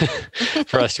spot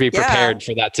for us to be prepared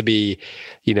for that to be,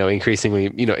 increasingly,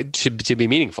 it should to be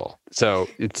meaningful. So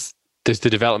there's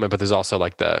the development, but there's also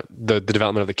like the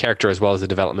development of the character as well as the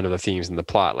development of the themes and the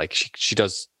plot. Like she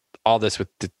does all this with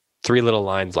the 3 little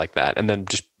lines like that. And then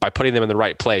just by putting them in the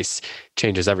right place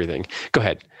changes everything. Go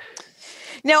ahead.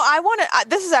 Now,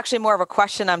 this is actually more of a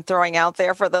question I'm throwing out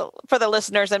there for the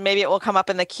listeners, and maybe it will come up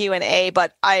in the Q&A,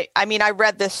 but I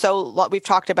read this we've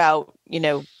talked about,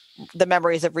 the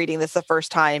memories of reading this the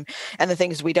first time and the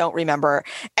things we don't remember.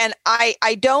 And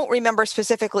I don't remember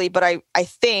specifically, but I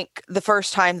think the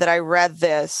first time that I read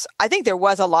this, I think there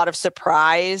was a lot of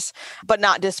surprise, but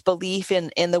not disbelief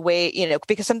in the way,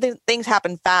 because things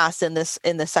happen fast in this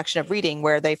section of reading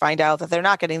where they find out that they're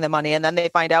not getting the money. And then they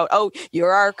find out, "Oh,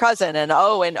 you're our cousin." And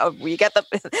we get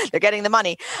they're getting the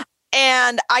money.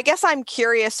 And I guess I'm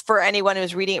curious for anyone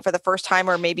who's reading it for the first time,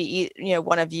 or maybe,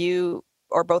 one of you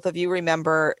or both of you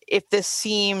remember, if this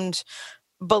seemed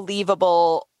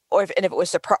believable, or if it was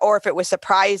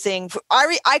surprising.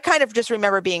 I kind of just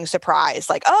remember being surprised,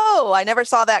 like, "Oh, I never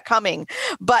saw that coming."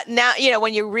 But now,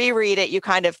 when you reread it, you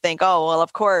kind of think, "Oh, well,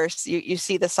 of course, you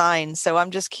see the signs." So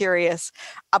I'm just curious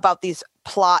about these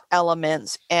plot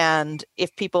elements, and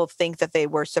if people think that they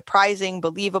were surprising,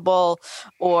 believable,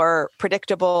 or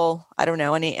predictable. I don't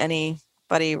know.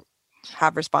 Anybody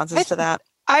have responses to that?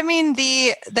 I mean,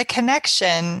 the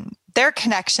connection, their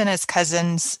connection as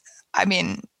cousins. I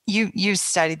mean, you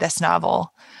studied this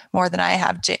novel more than I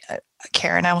have,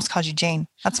 Karen. I almost called you Jane.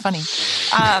 That's funny.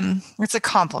 It's a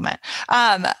compliment.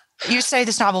 You studied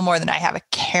this novel more than I have,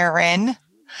 Karen,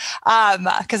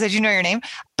 because I do know your name.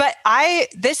 But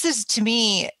this is, to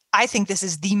me, I think this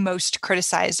is the most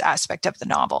criticized aspect of the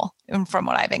novel, and from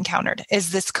what I've encountered,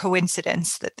 is this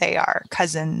coincidence that they are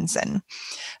cousins and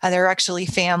they're actually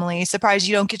family. Surprise,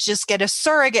 you don't just get a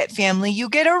surrogate family, you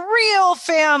get a real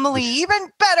family,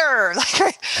 even better.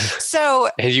 So,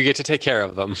 and you get to take care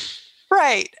of them.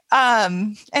 Right.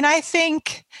 And I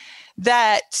think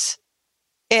that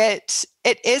it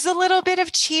is a little bit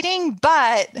of cheating,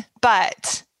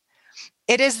 but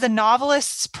it is the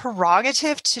novelist's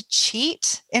prerogative to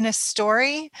cheat in a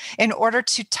story in order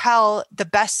to tell the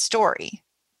best story.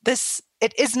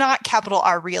 It is not capital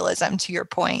R realism, to your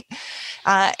point.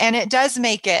 And it does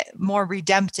make it more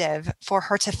redemptive for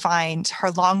her to find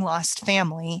her long lost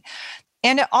family.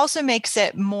 And it also makes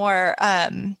it more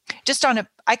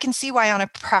I can see why on a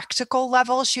practical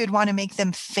level, she would want to make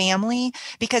them family,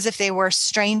 because if they were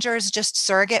strangers, just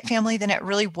surrogate family, then it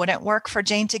really wouldn't work for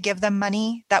Jane to give them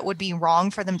money. That would be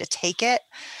wrong for them to take it.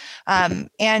 And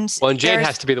Jane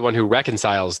has to be the one who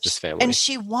reconciles this family. And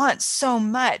she wants so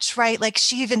much, right? Like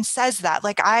she even says that,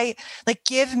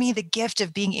 give me the gift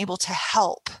of being able to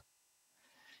help.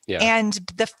 Yeah. And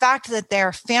the fact that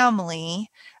they're family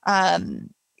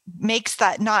makes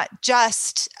that not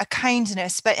just a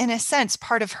kindness, but in a sense,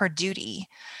 part of her duty.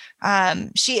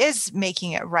 She is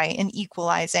making it right and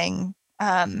equalizing.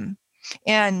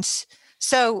 And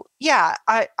so, yeah,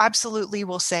 I absolutely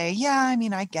will say, yeah, I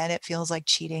mean, I get it feels like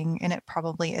cheating, and it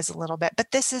probably is a little bit,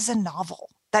 but this is a novel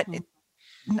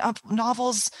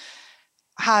novels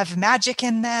have magic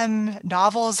in them.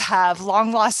 Novels have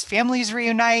long lost families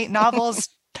reunite. Novels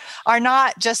are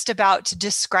not just about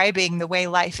describing the way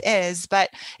life is, but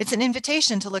it's an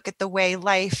invitation to look at the way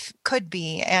life could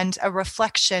be and a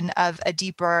reflection of a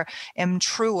deeper and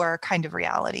truer kind of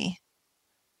reality.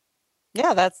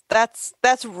 Yeah,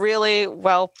 that's really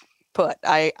well put.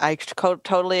 I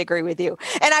totally agree with you.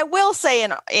 And I will say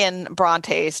in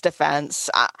Bronte's defense,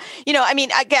 I mean,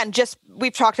 again, just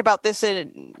we've talked about this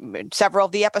in several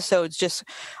of the episodes, just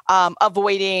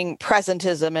avoiding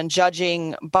presentism and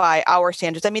judging by our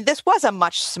standards. I mean, this was a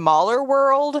much smaller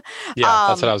world. Yeah,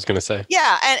 that's what I was going to say.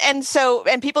 Yeah, and so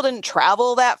people didn't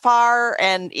travel that far.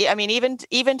 And I mean,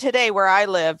 even today where I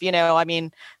live, I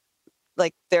mean,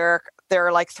 like there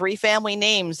are like 3 family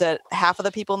names that half of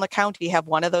the people in the county have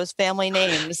one of those family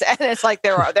names, and it's like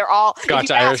they're all Scotch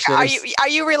Irish. Are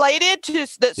you related to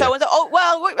so and so? Oh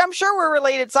well, I'm sure we're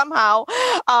related somehow.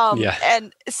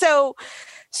 And so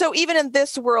even in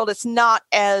this world, it's not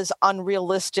as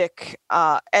unrealistic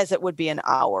as it would be in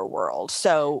our world.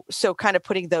 So kind of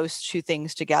putting those two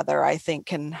things together, I think,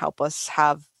 can help us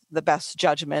have the best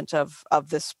judgment of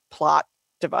this plot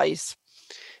device.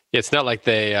 It's not like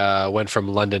they went from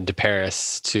London to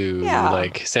Paris to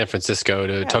like San Francisco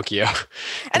to Tokyo.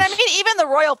 And I mean, even the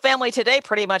royal family today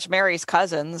pretty much marries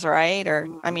cousins, right? Or,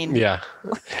 I mean. Yeah.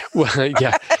 Well,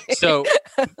 yeah. So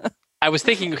I was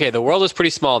thinking, okay, the world was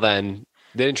pretty small then.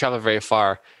 They didn't travel very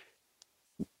far.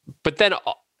 But then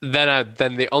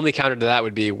the only counter to that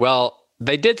would be, well,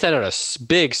 they did send out a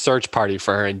big search party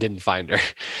for her and didn't find her.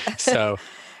 So...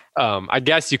 I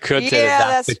guess you could say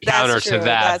that's the counter to that,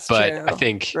 that's but true. I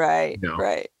think right.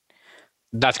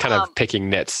 That's kind of picking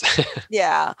nits.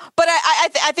 Yeah, but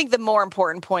I think the more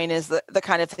important point is the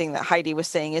kind of thing that Heidi was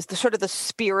saying is the sort of the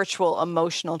spiritual,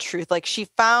 emotional truth. Like she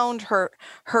found her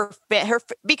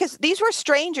because these were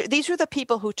strangers. These were the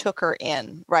people who took her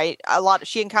in, right?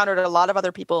 She encountered a lot of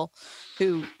other people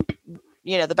who.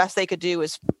 The best they could do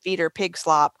was feed her pig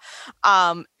slop.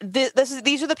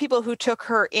 These are the people who took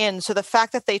her in. So the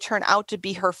fact that they turn out to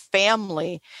be her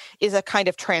family is a kind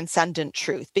of transcendent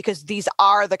truth, because these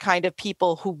are the kind of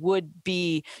people who would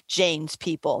be Jane's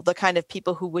people, the kind of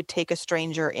people who would take a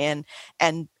stranger in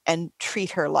and treat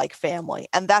her like family.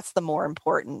 And that's the more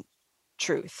important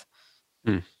truth.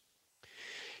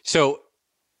 So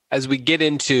as we get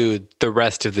into the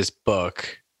rest of this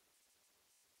book,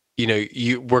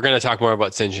 we're going to talk more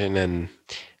about St. John and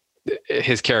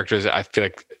his characters. I feel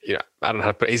like, I don't know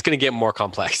how to put it. He's going to get more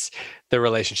complex, the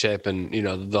relationship and,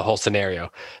 the whole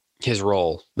scenario. His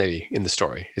role maybe in the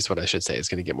story is what I should say is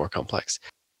going to get more complex.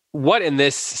 What in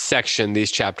this section,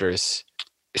 these chapters,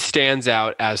 stands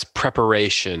out as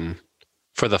preparation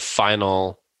for the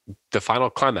final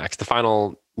climax, the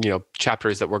final,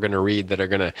 chapters that we're going to read that are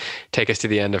going to take us to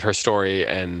the end of her story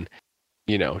and,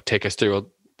 take us through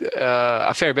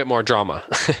a fair bit more drama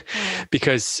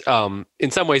because in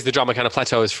some ways the drama kind of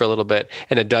plateaus for a little bit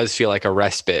and it does feel like a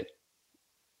respite.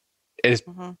 It's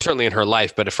certainly in her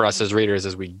life, but for us as readers,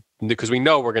 because we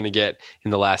know we're going to get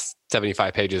in the last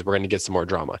 75 pages, we're going to get some more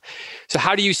drama. So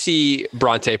how do you see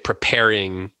Bronte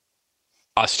preparing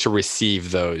us to receive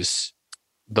those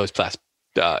past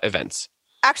events?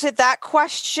 Actually, that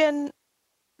question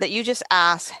that you just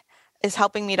asked is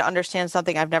helping me to understand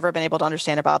something I've never been able to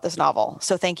understand about this novel.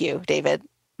 So thank you, David.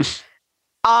 Because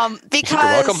you're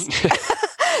welcome.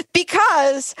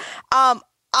 because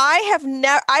I've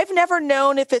never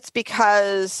known if it's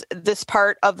because this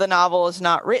part of the novel is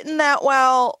not written that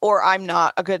well or I'm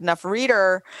not a good enough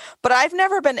reader, but I've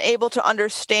never been able to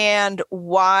understand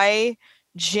why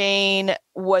Jane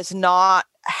was not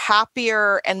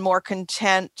happier and more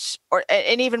content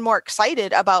and even more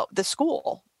excited about the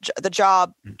school. The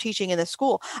job teaching in the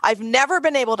school. I've never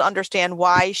been able to understand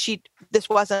why this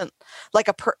wasn't like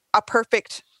a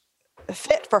perfect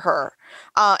fit for her.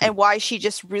 and why she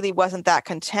just really wasn't that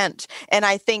content. And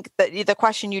I think that the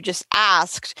question you just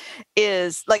asked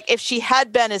is like, if she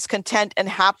had been as content and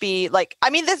happy, like, I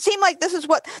mean, that seemed like this is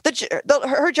what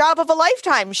her job of a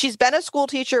lifetime. She's been a school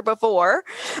teacher before.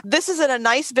 This is in a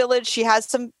nice village. She has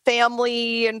some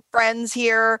family and friends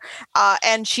here,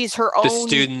 and she's her own. The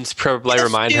students probably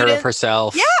remind her of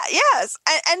herself. Yeah, yes.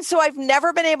 And so I've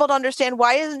never been able to understand,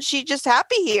 why isn't she just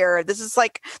happy here? This is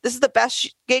the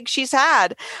best gig she's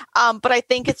had. But I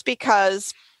think it's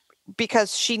because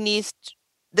she needs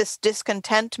this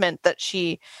discontentment that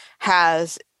she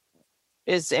has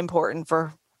is important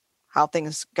for how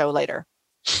things go later.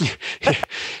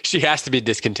 She has to be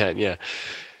discontent. Yeah.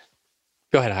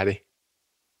 Go ahead, Heidi.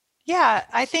 Yeah,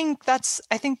 I think that's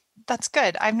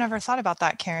good. I've never thought about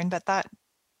that, Karen, but that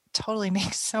totally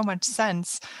makes so much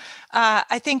sense.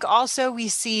 I think also we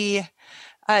see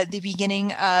the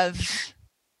beginning of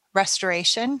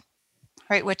restoration,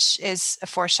 right, which is a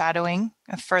foreshadowing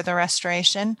of further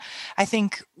restoration. I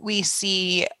think we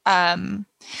see a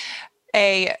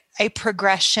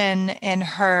progression in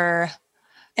her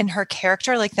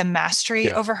character, like the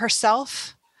mastery over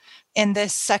herself in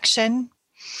this section,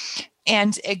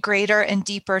 and a greater and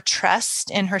deeper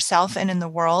trust in herself and in the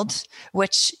world,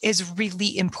 which is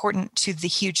really important to the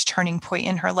huge turning point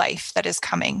in her life that is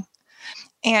coming.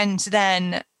 And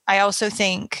then I also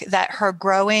think that her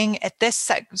growing at this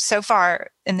so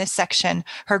far in this section,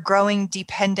 her growing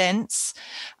dependence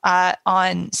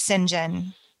on St.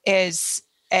 John it's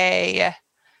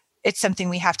something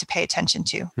we have to pay attention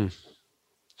to.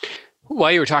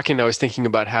 While you were talking, I was thinking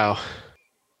about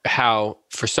how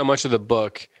for so much of the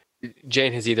book,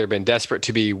 Jane has either been desperate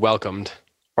to be welcomed,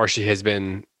 or she has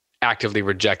been actively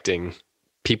rejecting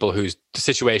people whose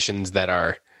situations that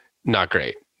are not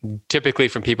great. Typically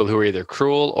from people who are either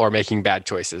cruel or making bad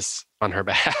choices on her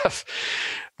behalf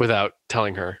without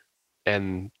telling her,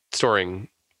 and storing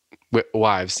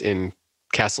wives in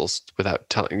castles without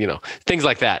telling, things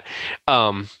like that.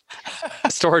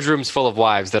 Storage rooms full of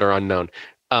wives that are unknown.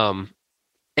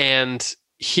 And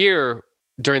here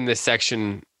during this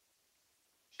section,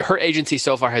 her agency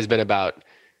so far has been about,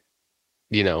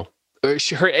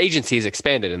 her agency is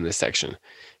expanded in this section.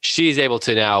 She's able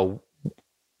to now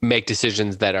make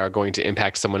decisions that are going to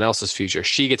impact someone else's future.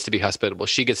 She gets to be hospitable.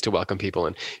 She gets to welcome people,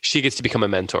 and she gets to become a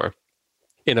mentor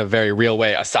in a very real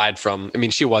way, aside from,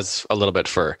 she was a little bit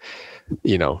for,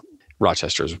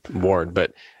 Rochester's ward,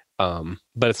 but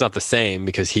it's not the same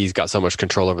because he's got so much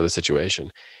control over the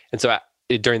situation. And so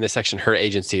during this section, her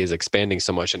agency is expanding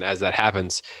so much. And as that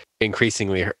happens,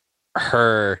 increasingly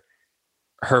her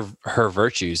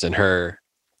virtues and her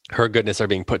goodness are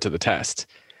being put to the test,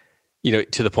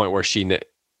 to the point where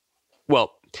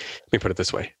well, let me put it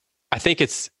this way. I think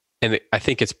it's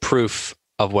proof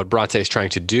of what Bronte is trying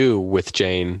to do with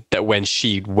Jane, that when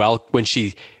she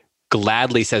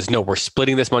gladly says, no, we're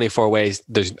splitting this money 4 ways,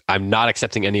 I'm not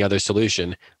accepting any other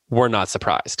solution, we're not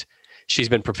surprised. She's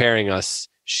been preparing us.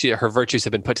 Her virtues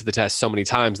have been put to the test so many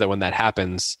times that when that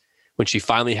happens, when she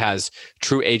finally has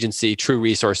true agency, true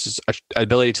resources,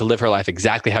 ability to live her life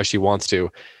exactly how she wants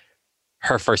to,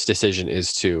 her first decision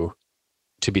is to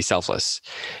be selfless,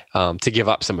 to give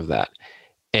up some of that.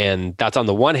 And that's on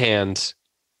the one hand,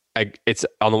 it's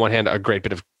a great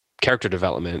bit of character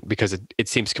development because it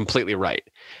seems completely right.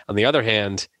 On the other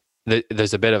hand,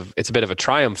 it's a bit of a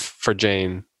triumph for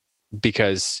Jane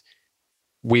because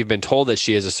we've been told that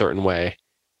she is a certain way.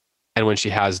 And when she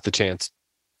has the chance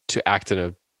to act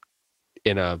in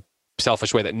a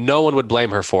selfish way that no one would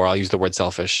blame her for, I'll use the word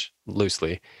selfish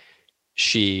loosely,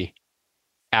 she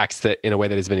acts that in a way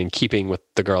that has been in keeping with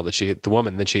the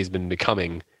woman that she's been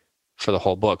becoming for the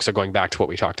whole book. So going back to what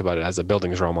we talked about it as a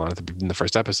Bildungsroman in the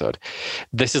first episode,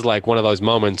 this is like one of those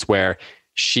moments where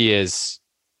she is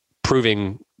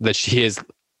proving that she is,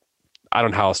 I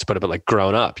don't know how else to put it, but like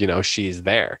grown up, she's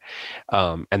there.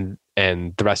 And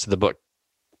the rest of the book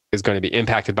is going to be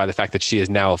impacted by the fact that she is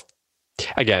now,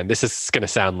 again, this is going to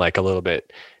sound like a little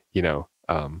bit,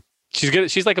 she's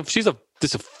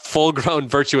a full grown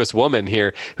virtuous woman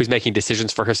here who's making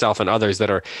decisions for herself and others that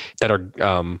are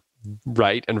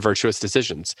right and virtuous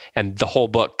decisions. And the whole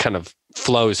book kind of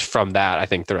flows from that, I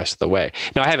think, the rest of the way.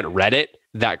 Now, I haven't read it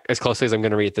that as closely as I'm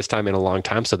going to read it this time in a long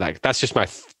time. So that's just my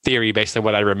theory based on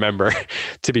what I remember,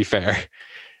 to be fair.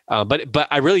 But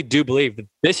I really do believe that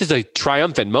this is a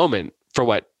triumphant moment for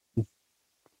what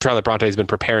Charlotte Bronte has been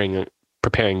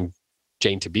preparing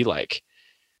Jane to be like.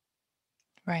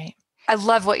 Right. I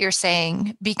love what you're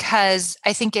saying because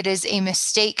I think it is a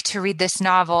mistake to read this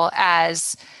novel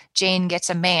as Jane gets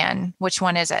a man. Which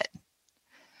one is it?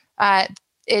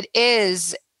 It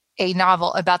is a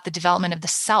novel about the development of the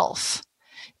self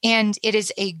And it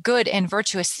is a good and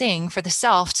virtuous thing for the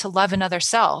self to love another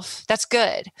self. That's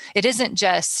good. It isn't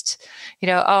just,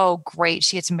 oh, great,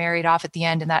 she gets married off at the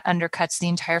end and that undercuts the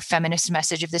entire feminist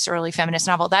message of this early feminist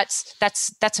novel. That's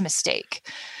a mistake.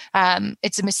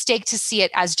 It's a mistake to see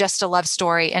it as just a love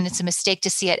story, and it's a mistake to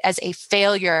see it as a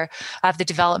failure of the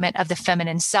development of the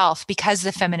feminine self, because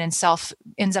the feminine self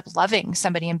ends up loving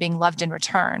somebody and being loved in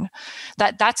return.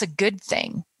 That's a good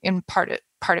thing in part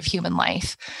of human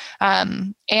life.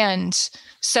 And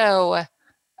so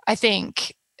I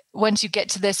think once you get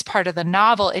to this part of the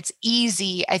novel, it's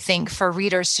easy, I think, for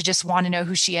readers to just want to know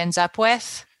who she ends up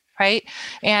with, right?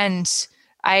 And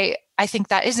I think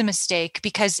that is a mistake,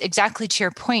 because exactly to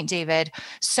your point, David,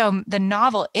 so the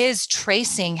novel is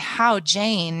tracing how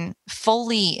Jane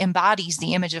fully embodies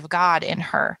the image of God in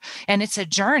her. And it's a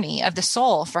journey of the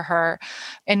soul for her,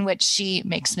 in which she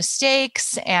makes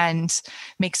mistakes and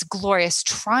makes glorious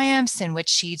triumphs, in which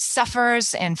she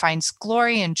suffers and finds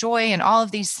glory and joy and all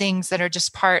of these things that are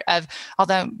just part of,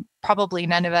 although probably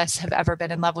none of us have ever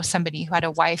been in love with somebody who had a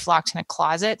wife locked in a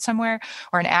closet somewhere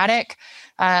or an attic.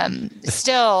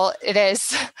 Still, it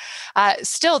is.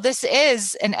 Still, this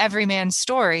is an everyman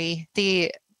story.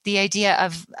 The idea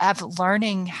of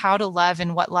learning how to love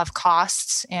and what love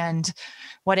costs, and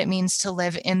what it means to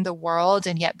live in the world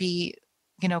and yet be,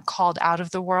 called out of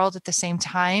the world at the same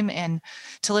time, and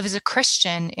to live as a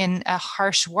Christian in a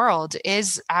harsh world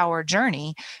is our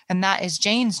journey. And that is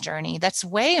Jane's journey. That's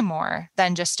way more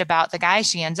than just about the guy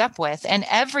she ends up with, and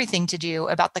everything to do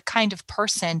about the kind of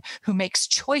person who makes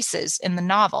choices in the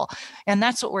novel. And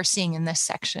that's what we're seeing in this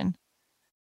section.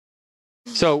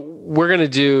 So we're going to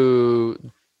do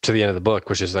to the end of the book,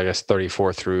 which is, I guess,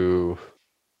 34 through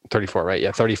 34, right?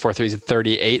 Yeah. 34 through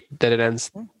 38 that it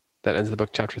ends. That ends the book,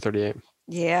 chapter 38.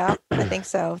 Yeah, I think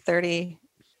so. 30.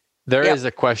 There is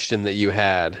a question that you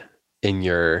had in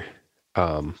your,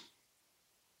 in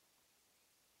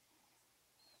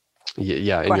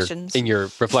your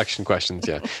reflection questions.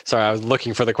 Yeah. Sorry, I was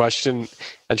looking for the question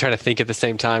and trying to think at the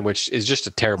same time, which is just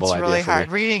a terrible idea. It's really hard.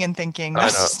 Me. Reading and thinking.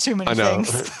 That's just too many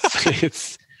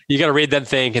things. You got to read, then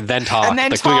think, and then talk. And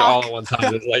then doing it all at one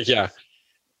time. It's like, yeah.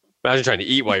 Imagine trying to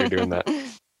eat while you're doing that.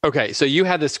 Okay, so you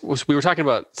had this. We were talking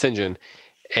about St. John,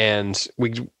 and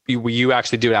you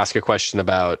actually do ask a question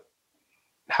about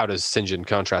how does St. John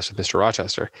contrast with Mr.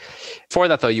 Rochester. For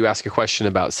that, though, you ask a question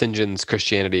about St. John's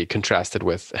Christianity contrasted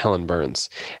with Helen Burns.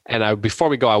 And before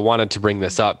we go, I wanted to bring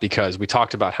this up because we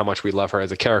talked about how much we love her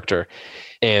as a character.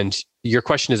 And your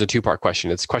question is a two-part question.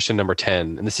 It's question number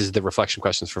 10, and this is the reflection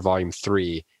questions for volume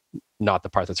 3, not the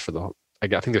part that's for the whole. I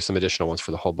think there's some additional ones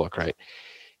for the whole book, right?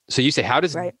 So you say, how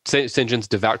does St. John's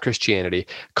devout Christianity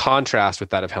contrast with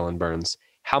that of Helen Burns?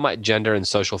 How might gender and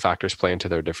social factors play into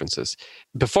their differences?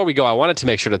 Before we go, I wanted to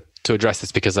make sure to address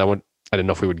this because I didn't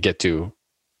know if we would get to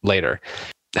later.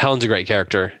 Helen's a great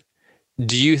character.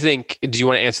 Do you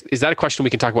want to answer? Is that a question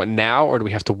we can talk about now, or do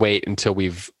we have to wait until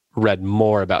we've read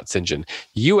more about St. John?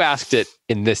 You asked it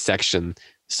in this section,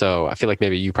 so I feel like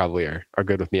maybe you probably are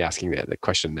good with me asking the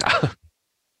question now.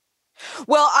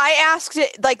 Well, I asked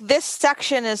it like this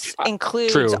section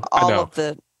includes all of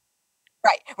the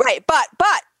right. But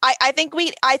I think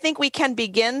we can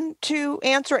begin to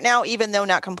answer it now, even though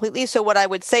not completely. So what I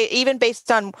would say, even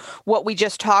based on what we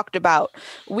just talked about,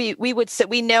 we would say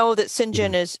we know that St.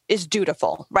 John is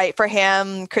dutiful, right? For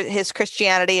him, his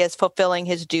Christianity is fulfilling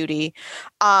his duty.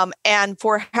 And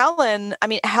for Helen, I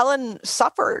mean, Helen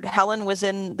suffered. Helen was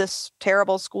in this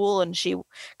terrible school and she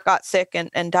got sick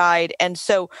and died. And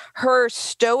so her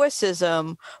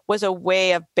stoicism was a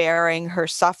way of bearing her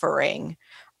suffering.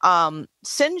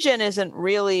 St. John isn't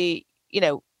really,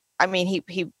 I mean,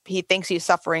 he thinks he's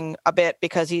suffering a bit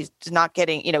because he's not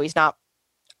getting, he's not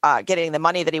getting the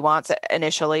money that he wants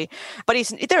initially, but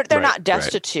they're not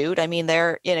destitute. Right. I mean,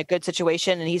 they're in a good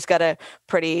situation, and he's got a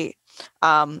pretty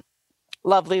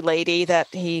lovely lady that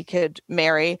he could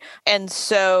marry, and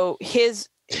so his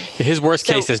worst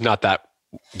case is not that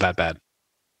bad.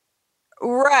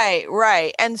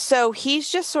 Right. And so he's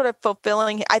just sort of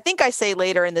fulfilling, I think I say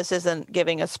later, and this isn't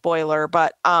giving a spoiler,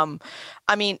 but I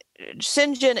mean,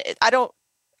 St. John,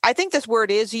 I think this word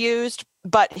is used,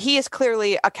 but he is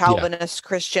clearly a Calvinist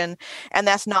Christian. And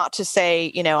that's not to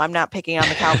say, I'm not picking on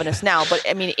the Calvinists now, but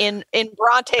I mean, in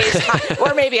Bronte's time,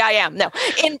 or maybe I am. No,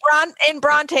 in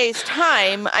Bronte's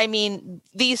time, I mean,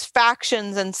 these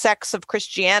factions and sects of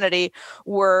Christianity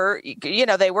were,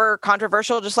 they were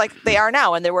controversial just like they are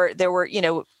now. And there were,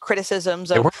 criticisms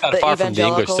of the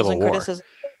evangelicals and criticism.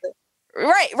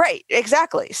 Right.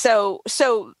 Exactly. So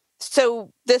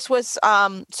this was,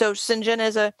 so St. John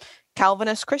is a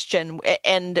Calvinist Christian,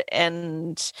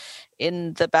 and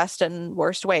in the best and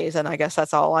worst ways. And I guess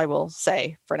that's all I will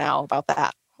say for now about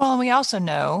that. Well, and we also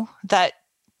know that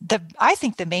I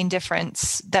think the main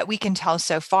difference that we can tell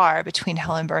so far between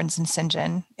Helen Burns and St.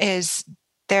 John is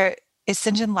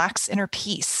St. John lacks inner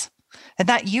peace. And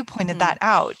that you pointed that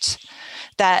out.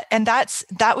 That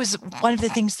was one of the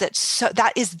things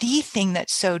that is the thing that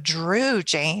so drew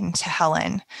Jane to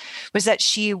Helen, was that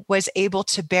she was able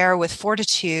to bear with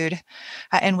fortitude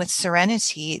and with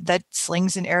serenity the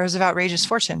slings and arrows of outrageous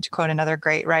fortune, to quote another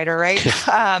great writer, right?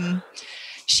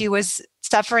 She was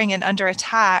suffering and under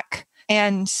attack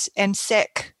and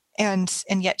sick, and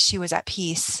yet she was at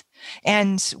peace.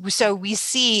 And so we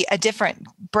see a different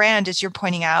brand, as you're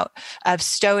pointing out, of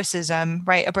stoicism,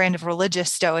 right? A brand of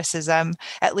religious stoicism,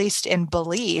 at least in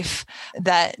belief,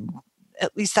 that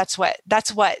at least that's what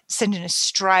St. John is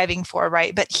striving for,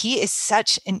 right? But he is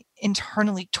such an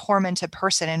internally tormented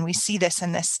person, and we see this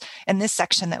in this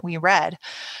section that we read.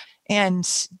 And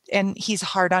he's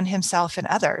hard on himself and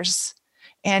others.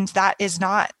 And that is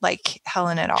not like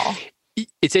Helen at all.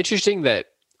 It's interesting that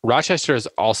Rochester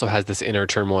also has this inner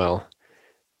turmoil,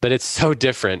 but it's so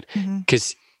different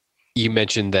because you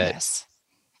mentioned that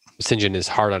St. John is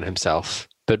hard on himself,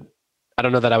 but I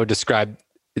don't know that I would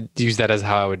use that as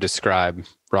how I would describe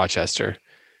Rochester.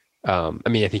 I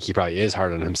mean, I think he probably is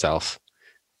hard on himself,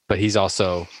 but he's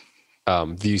also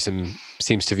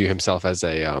seems to view himself as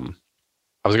I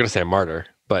was going to say a martyr,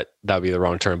 but that would be the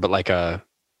wrong term, but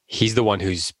he's the one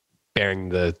who's bearing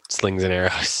the slings and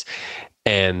arrows,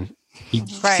 and he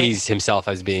sees himself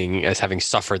as having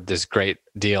suffered this great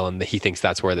deal, and he thinks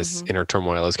that's where this inner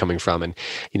turmoil is coming from, and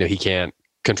he can't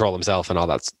control himself and all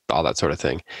that sort of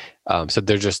thing. So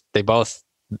they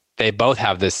both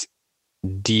have this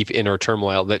deep inner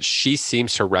turmoil that she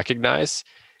seems to recognize,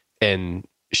 and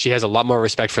she has a lot more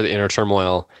respect for the inner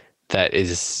turmoil that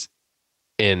is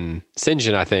in St.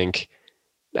 John, I think,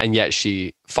 and yet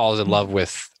she falls in love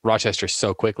with Rochester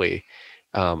so quickly.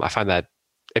 I find that,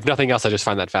 if nothing else, I just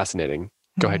find that fascinating.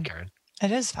 Go ahead, Karen.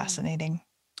 It is fascinating.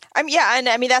 And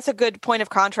that's a good point of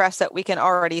contrast that we can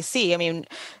already see. I mean,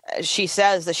 she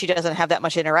says that she doesn't have that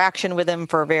much interaction with him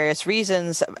for various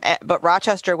reasons, but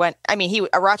Rochester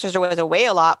Rochester was away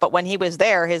a lot, but when he was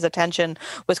there, his attention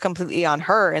was completely on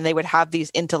her, and they would have these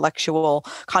intellectual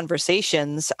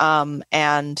conversations.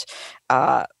 And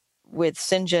with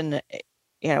St. John,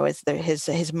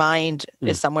 his mind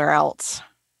is somewhere else,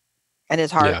 and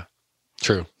his heart. Yeah,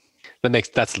 true. That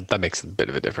makes a bit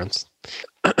of a difference.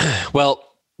 Well,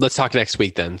 let's talk next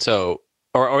week then. So,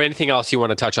 or anything else you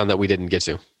want to touch on that we didn't get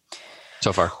to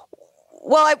so far?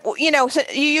 Well, so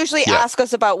you usually ask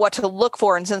us about what to look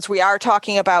for. And since we are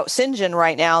talking about St. John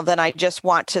right now, then I just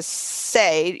want to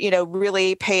say,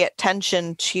 really pay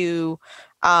attention to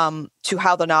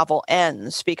how the novel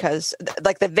ends, because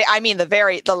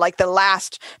the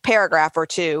last paragraph or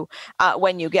two,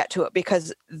 when you get to it,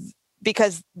 because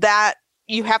that,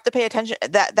 you have to pay attention,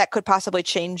 that could possibly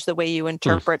change the way you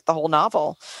interpret the whole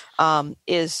novel,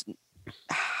 is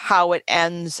how it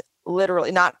ends,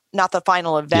 literally, not the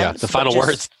final events. The final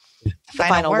words. The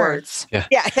final words. Yeah.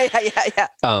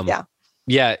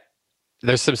 Yeah.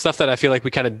 There's some stuff that I feel like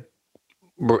we kind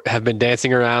of have been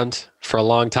dancing around for a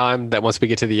long time, that once we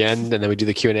get to the end and then we do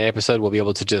the Q&A episode, we'll be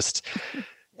able to just,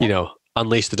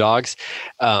 unleash the dogs.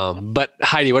 But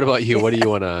Heidi, what about you? What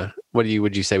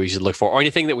would you say we should look for? Or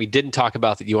anything that we didn't talk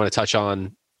about that you want to touch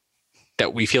on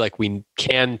that we feel like we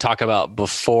can talk about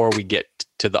before we get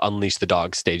to the unleash the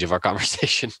dog stage of our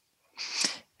conversation?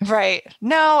 Right.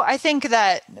 No, I think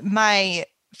that my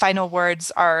final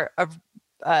words are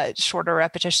a shorter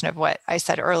repetition of what I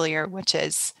said earlier, which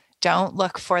is, don't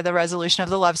look for the resolution of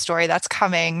the love story. That's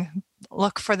coming.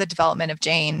 Look for the development of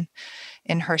Jane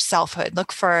in her selfhood.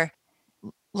 Look for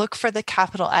the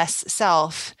capital S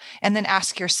self, and then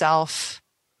ask yourself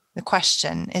the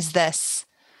question, is this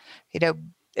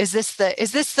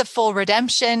the full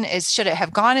redemption? Should it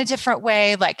have gone a different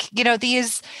way?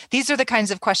 These are the kinds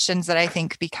of questions that I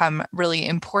think become really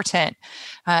important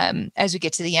as we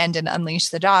get to the end and unleash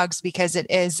the dogs, because it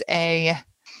is I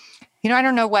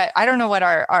don't know what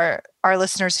our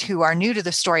listeners who are new to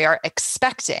the story are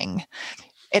expecting.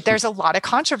 There's a lot of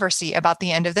controversy about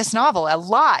the end of this novel, a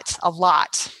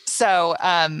lot. So,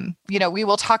 we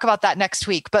will talk about that next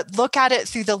week, but look at it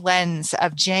through the lens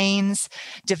of Jane's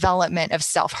development of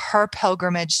self, her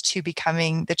pilgrimage to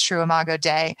becoming the true Imago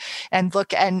Dei, and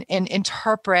look and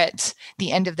interpret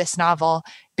the end of this novel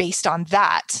based on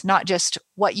that, not just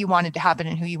what you wanted to happen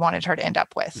and who you wanted her to end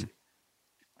up with.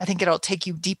 I think it'll take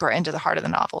you deeper into the heart of the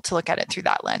novel to look at it through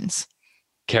that lens.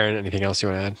 Karen, anything else you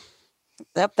want to add?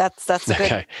 Yep, that's a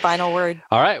good final word.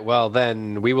 All right. Well,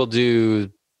 then we will do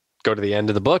go to the end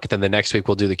of the book. Then the next week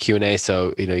we'll do the Q&A.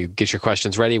 So, you get your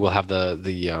questions ready. We'll have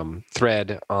the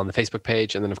thread on the Facebook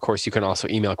page. And then, of course, you can also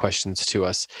email questions to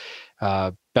us.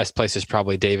 Best place is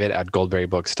probably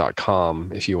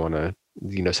david@goldberrybooks.com if you want to,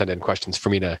 send in questions for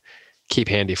me to keep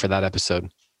handy for that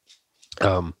episode.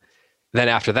 Then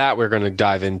after that, we're going to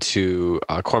dive into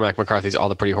Cormac McCarthy's All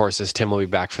the Pretty Horses. Tim will be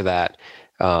back for that.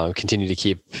 Continue to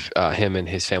keep him and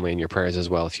his family in your prayers as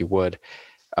well, if you would.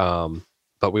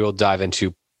 But we will dive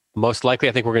into, most likely,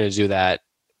 I think we're going to do that.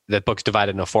 The book's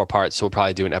divided into 4 parts, so we'll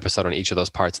probably do an episode on each of those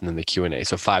parts and then the Q&A.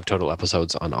 So 5 total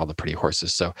episodes on All the Pretty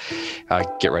Horses. So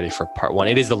get ready for part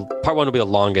 1. Part 1 will be the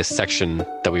longest section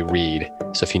that we read.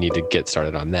 So if you need to get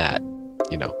started on that,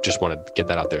 just want to get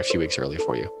that out there a few weeks early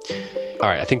for you. All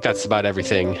right, I think that's about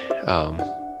everything.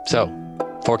 So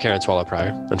for Karen Swallow Prior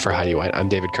and for Heidi White, I'm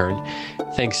David Kern.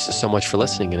 Thanks so much for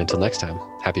listening, and until next time,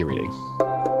 happy reading.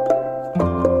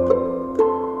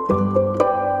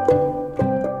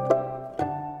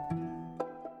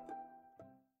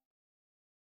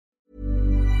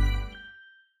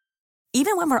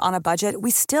 Even when we're on a budget,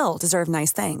 we still deserve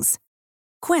nice things.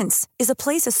 Quince is a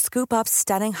place to scoop up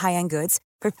stunning high-end goods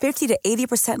for 50 to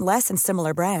 80% less than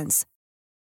similar brands.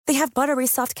 They have buttery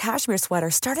soft cashmere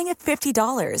sweaters starting at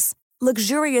 $50,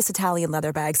 luxurious Italian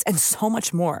leather bags, and so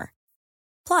much more.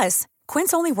 Plus,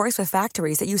 Quince only works with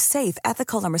factories that use safe,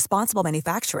 ethical, and responsible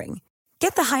manufacturing.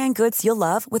 Get the high-end goods you'll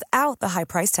love without the high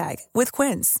price tag with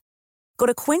Quince. Go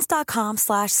to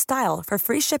quince.com/style for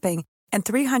free shipping and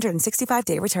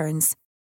 365-day returns.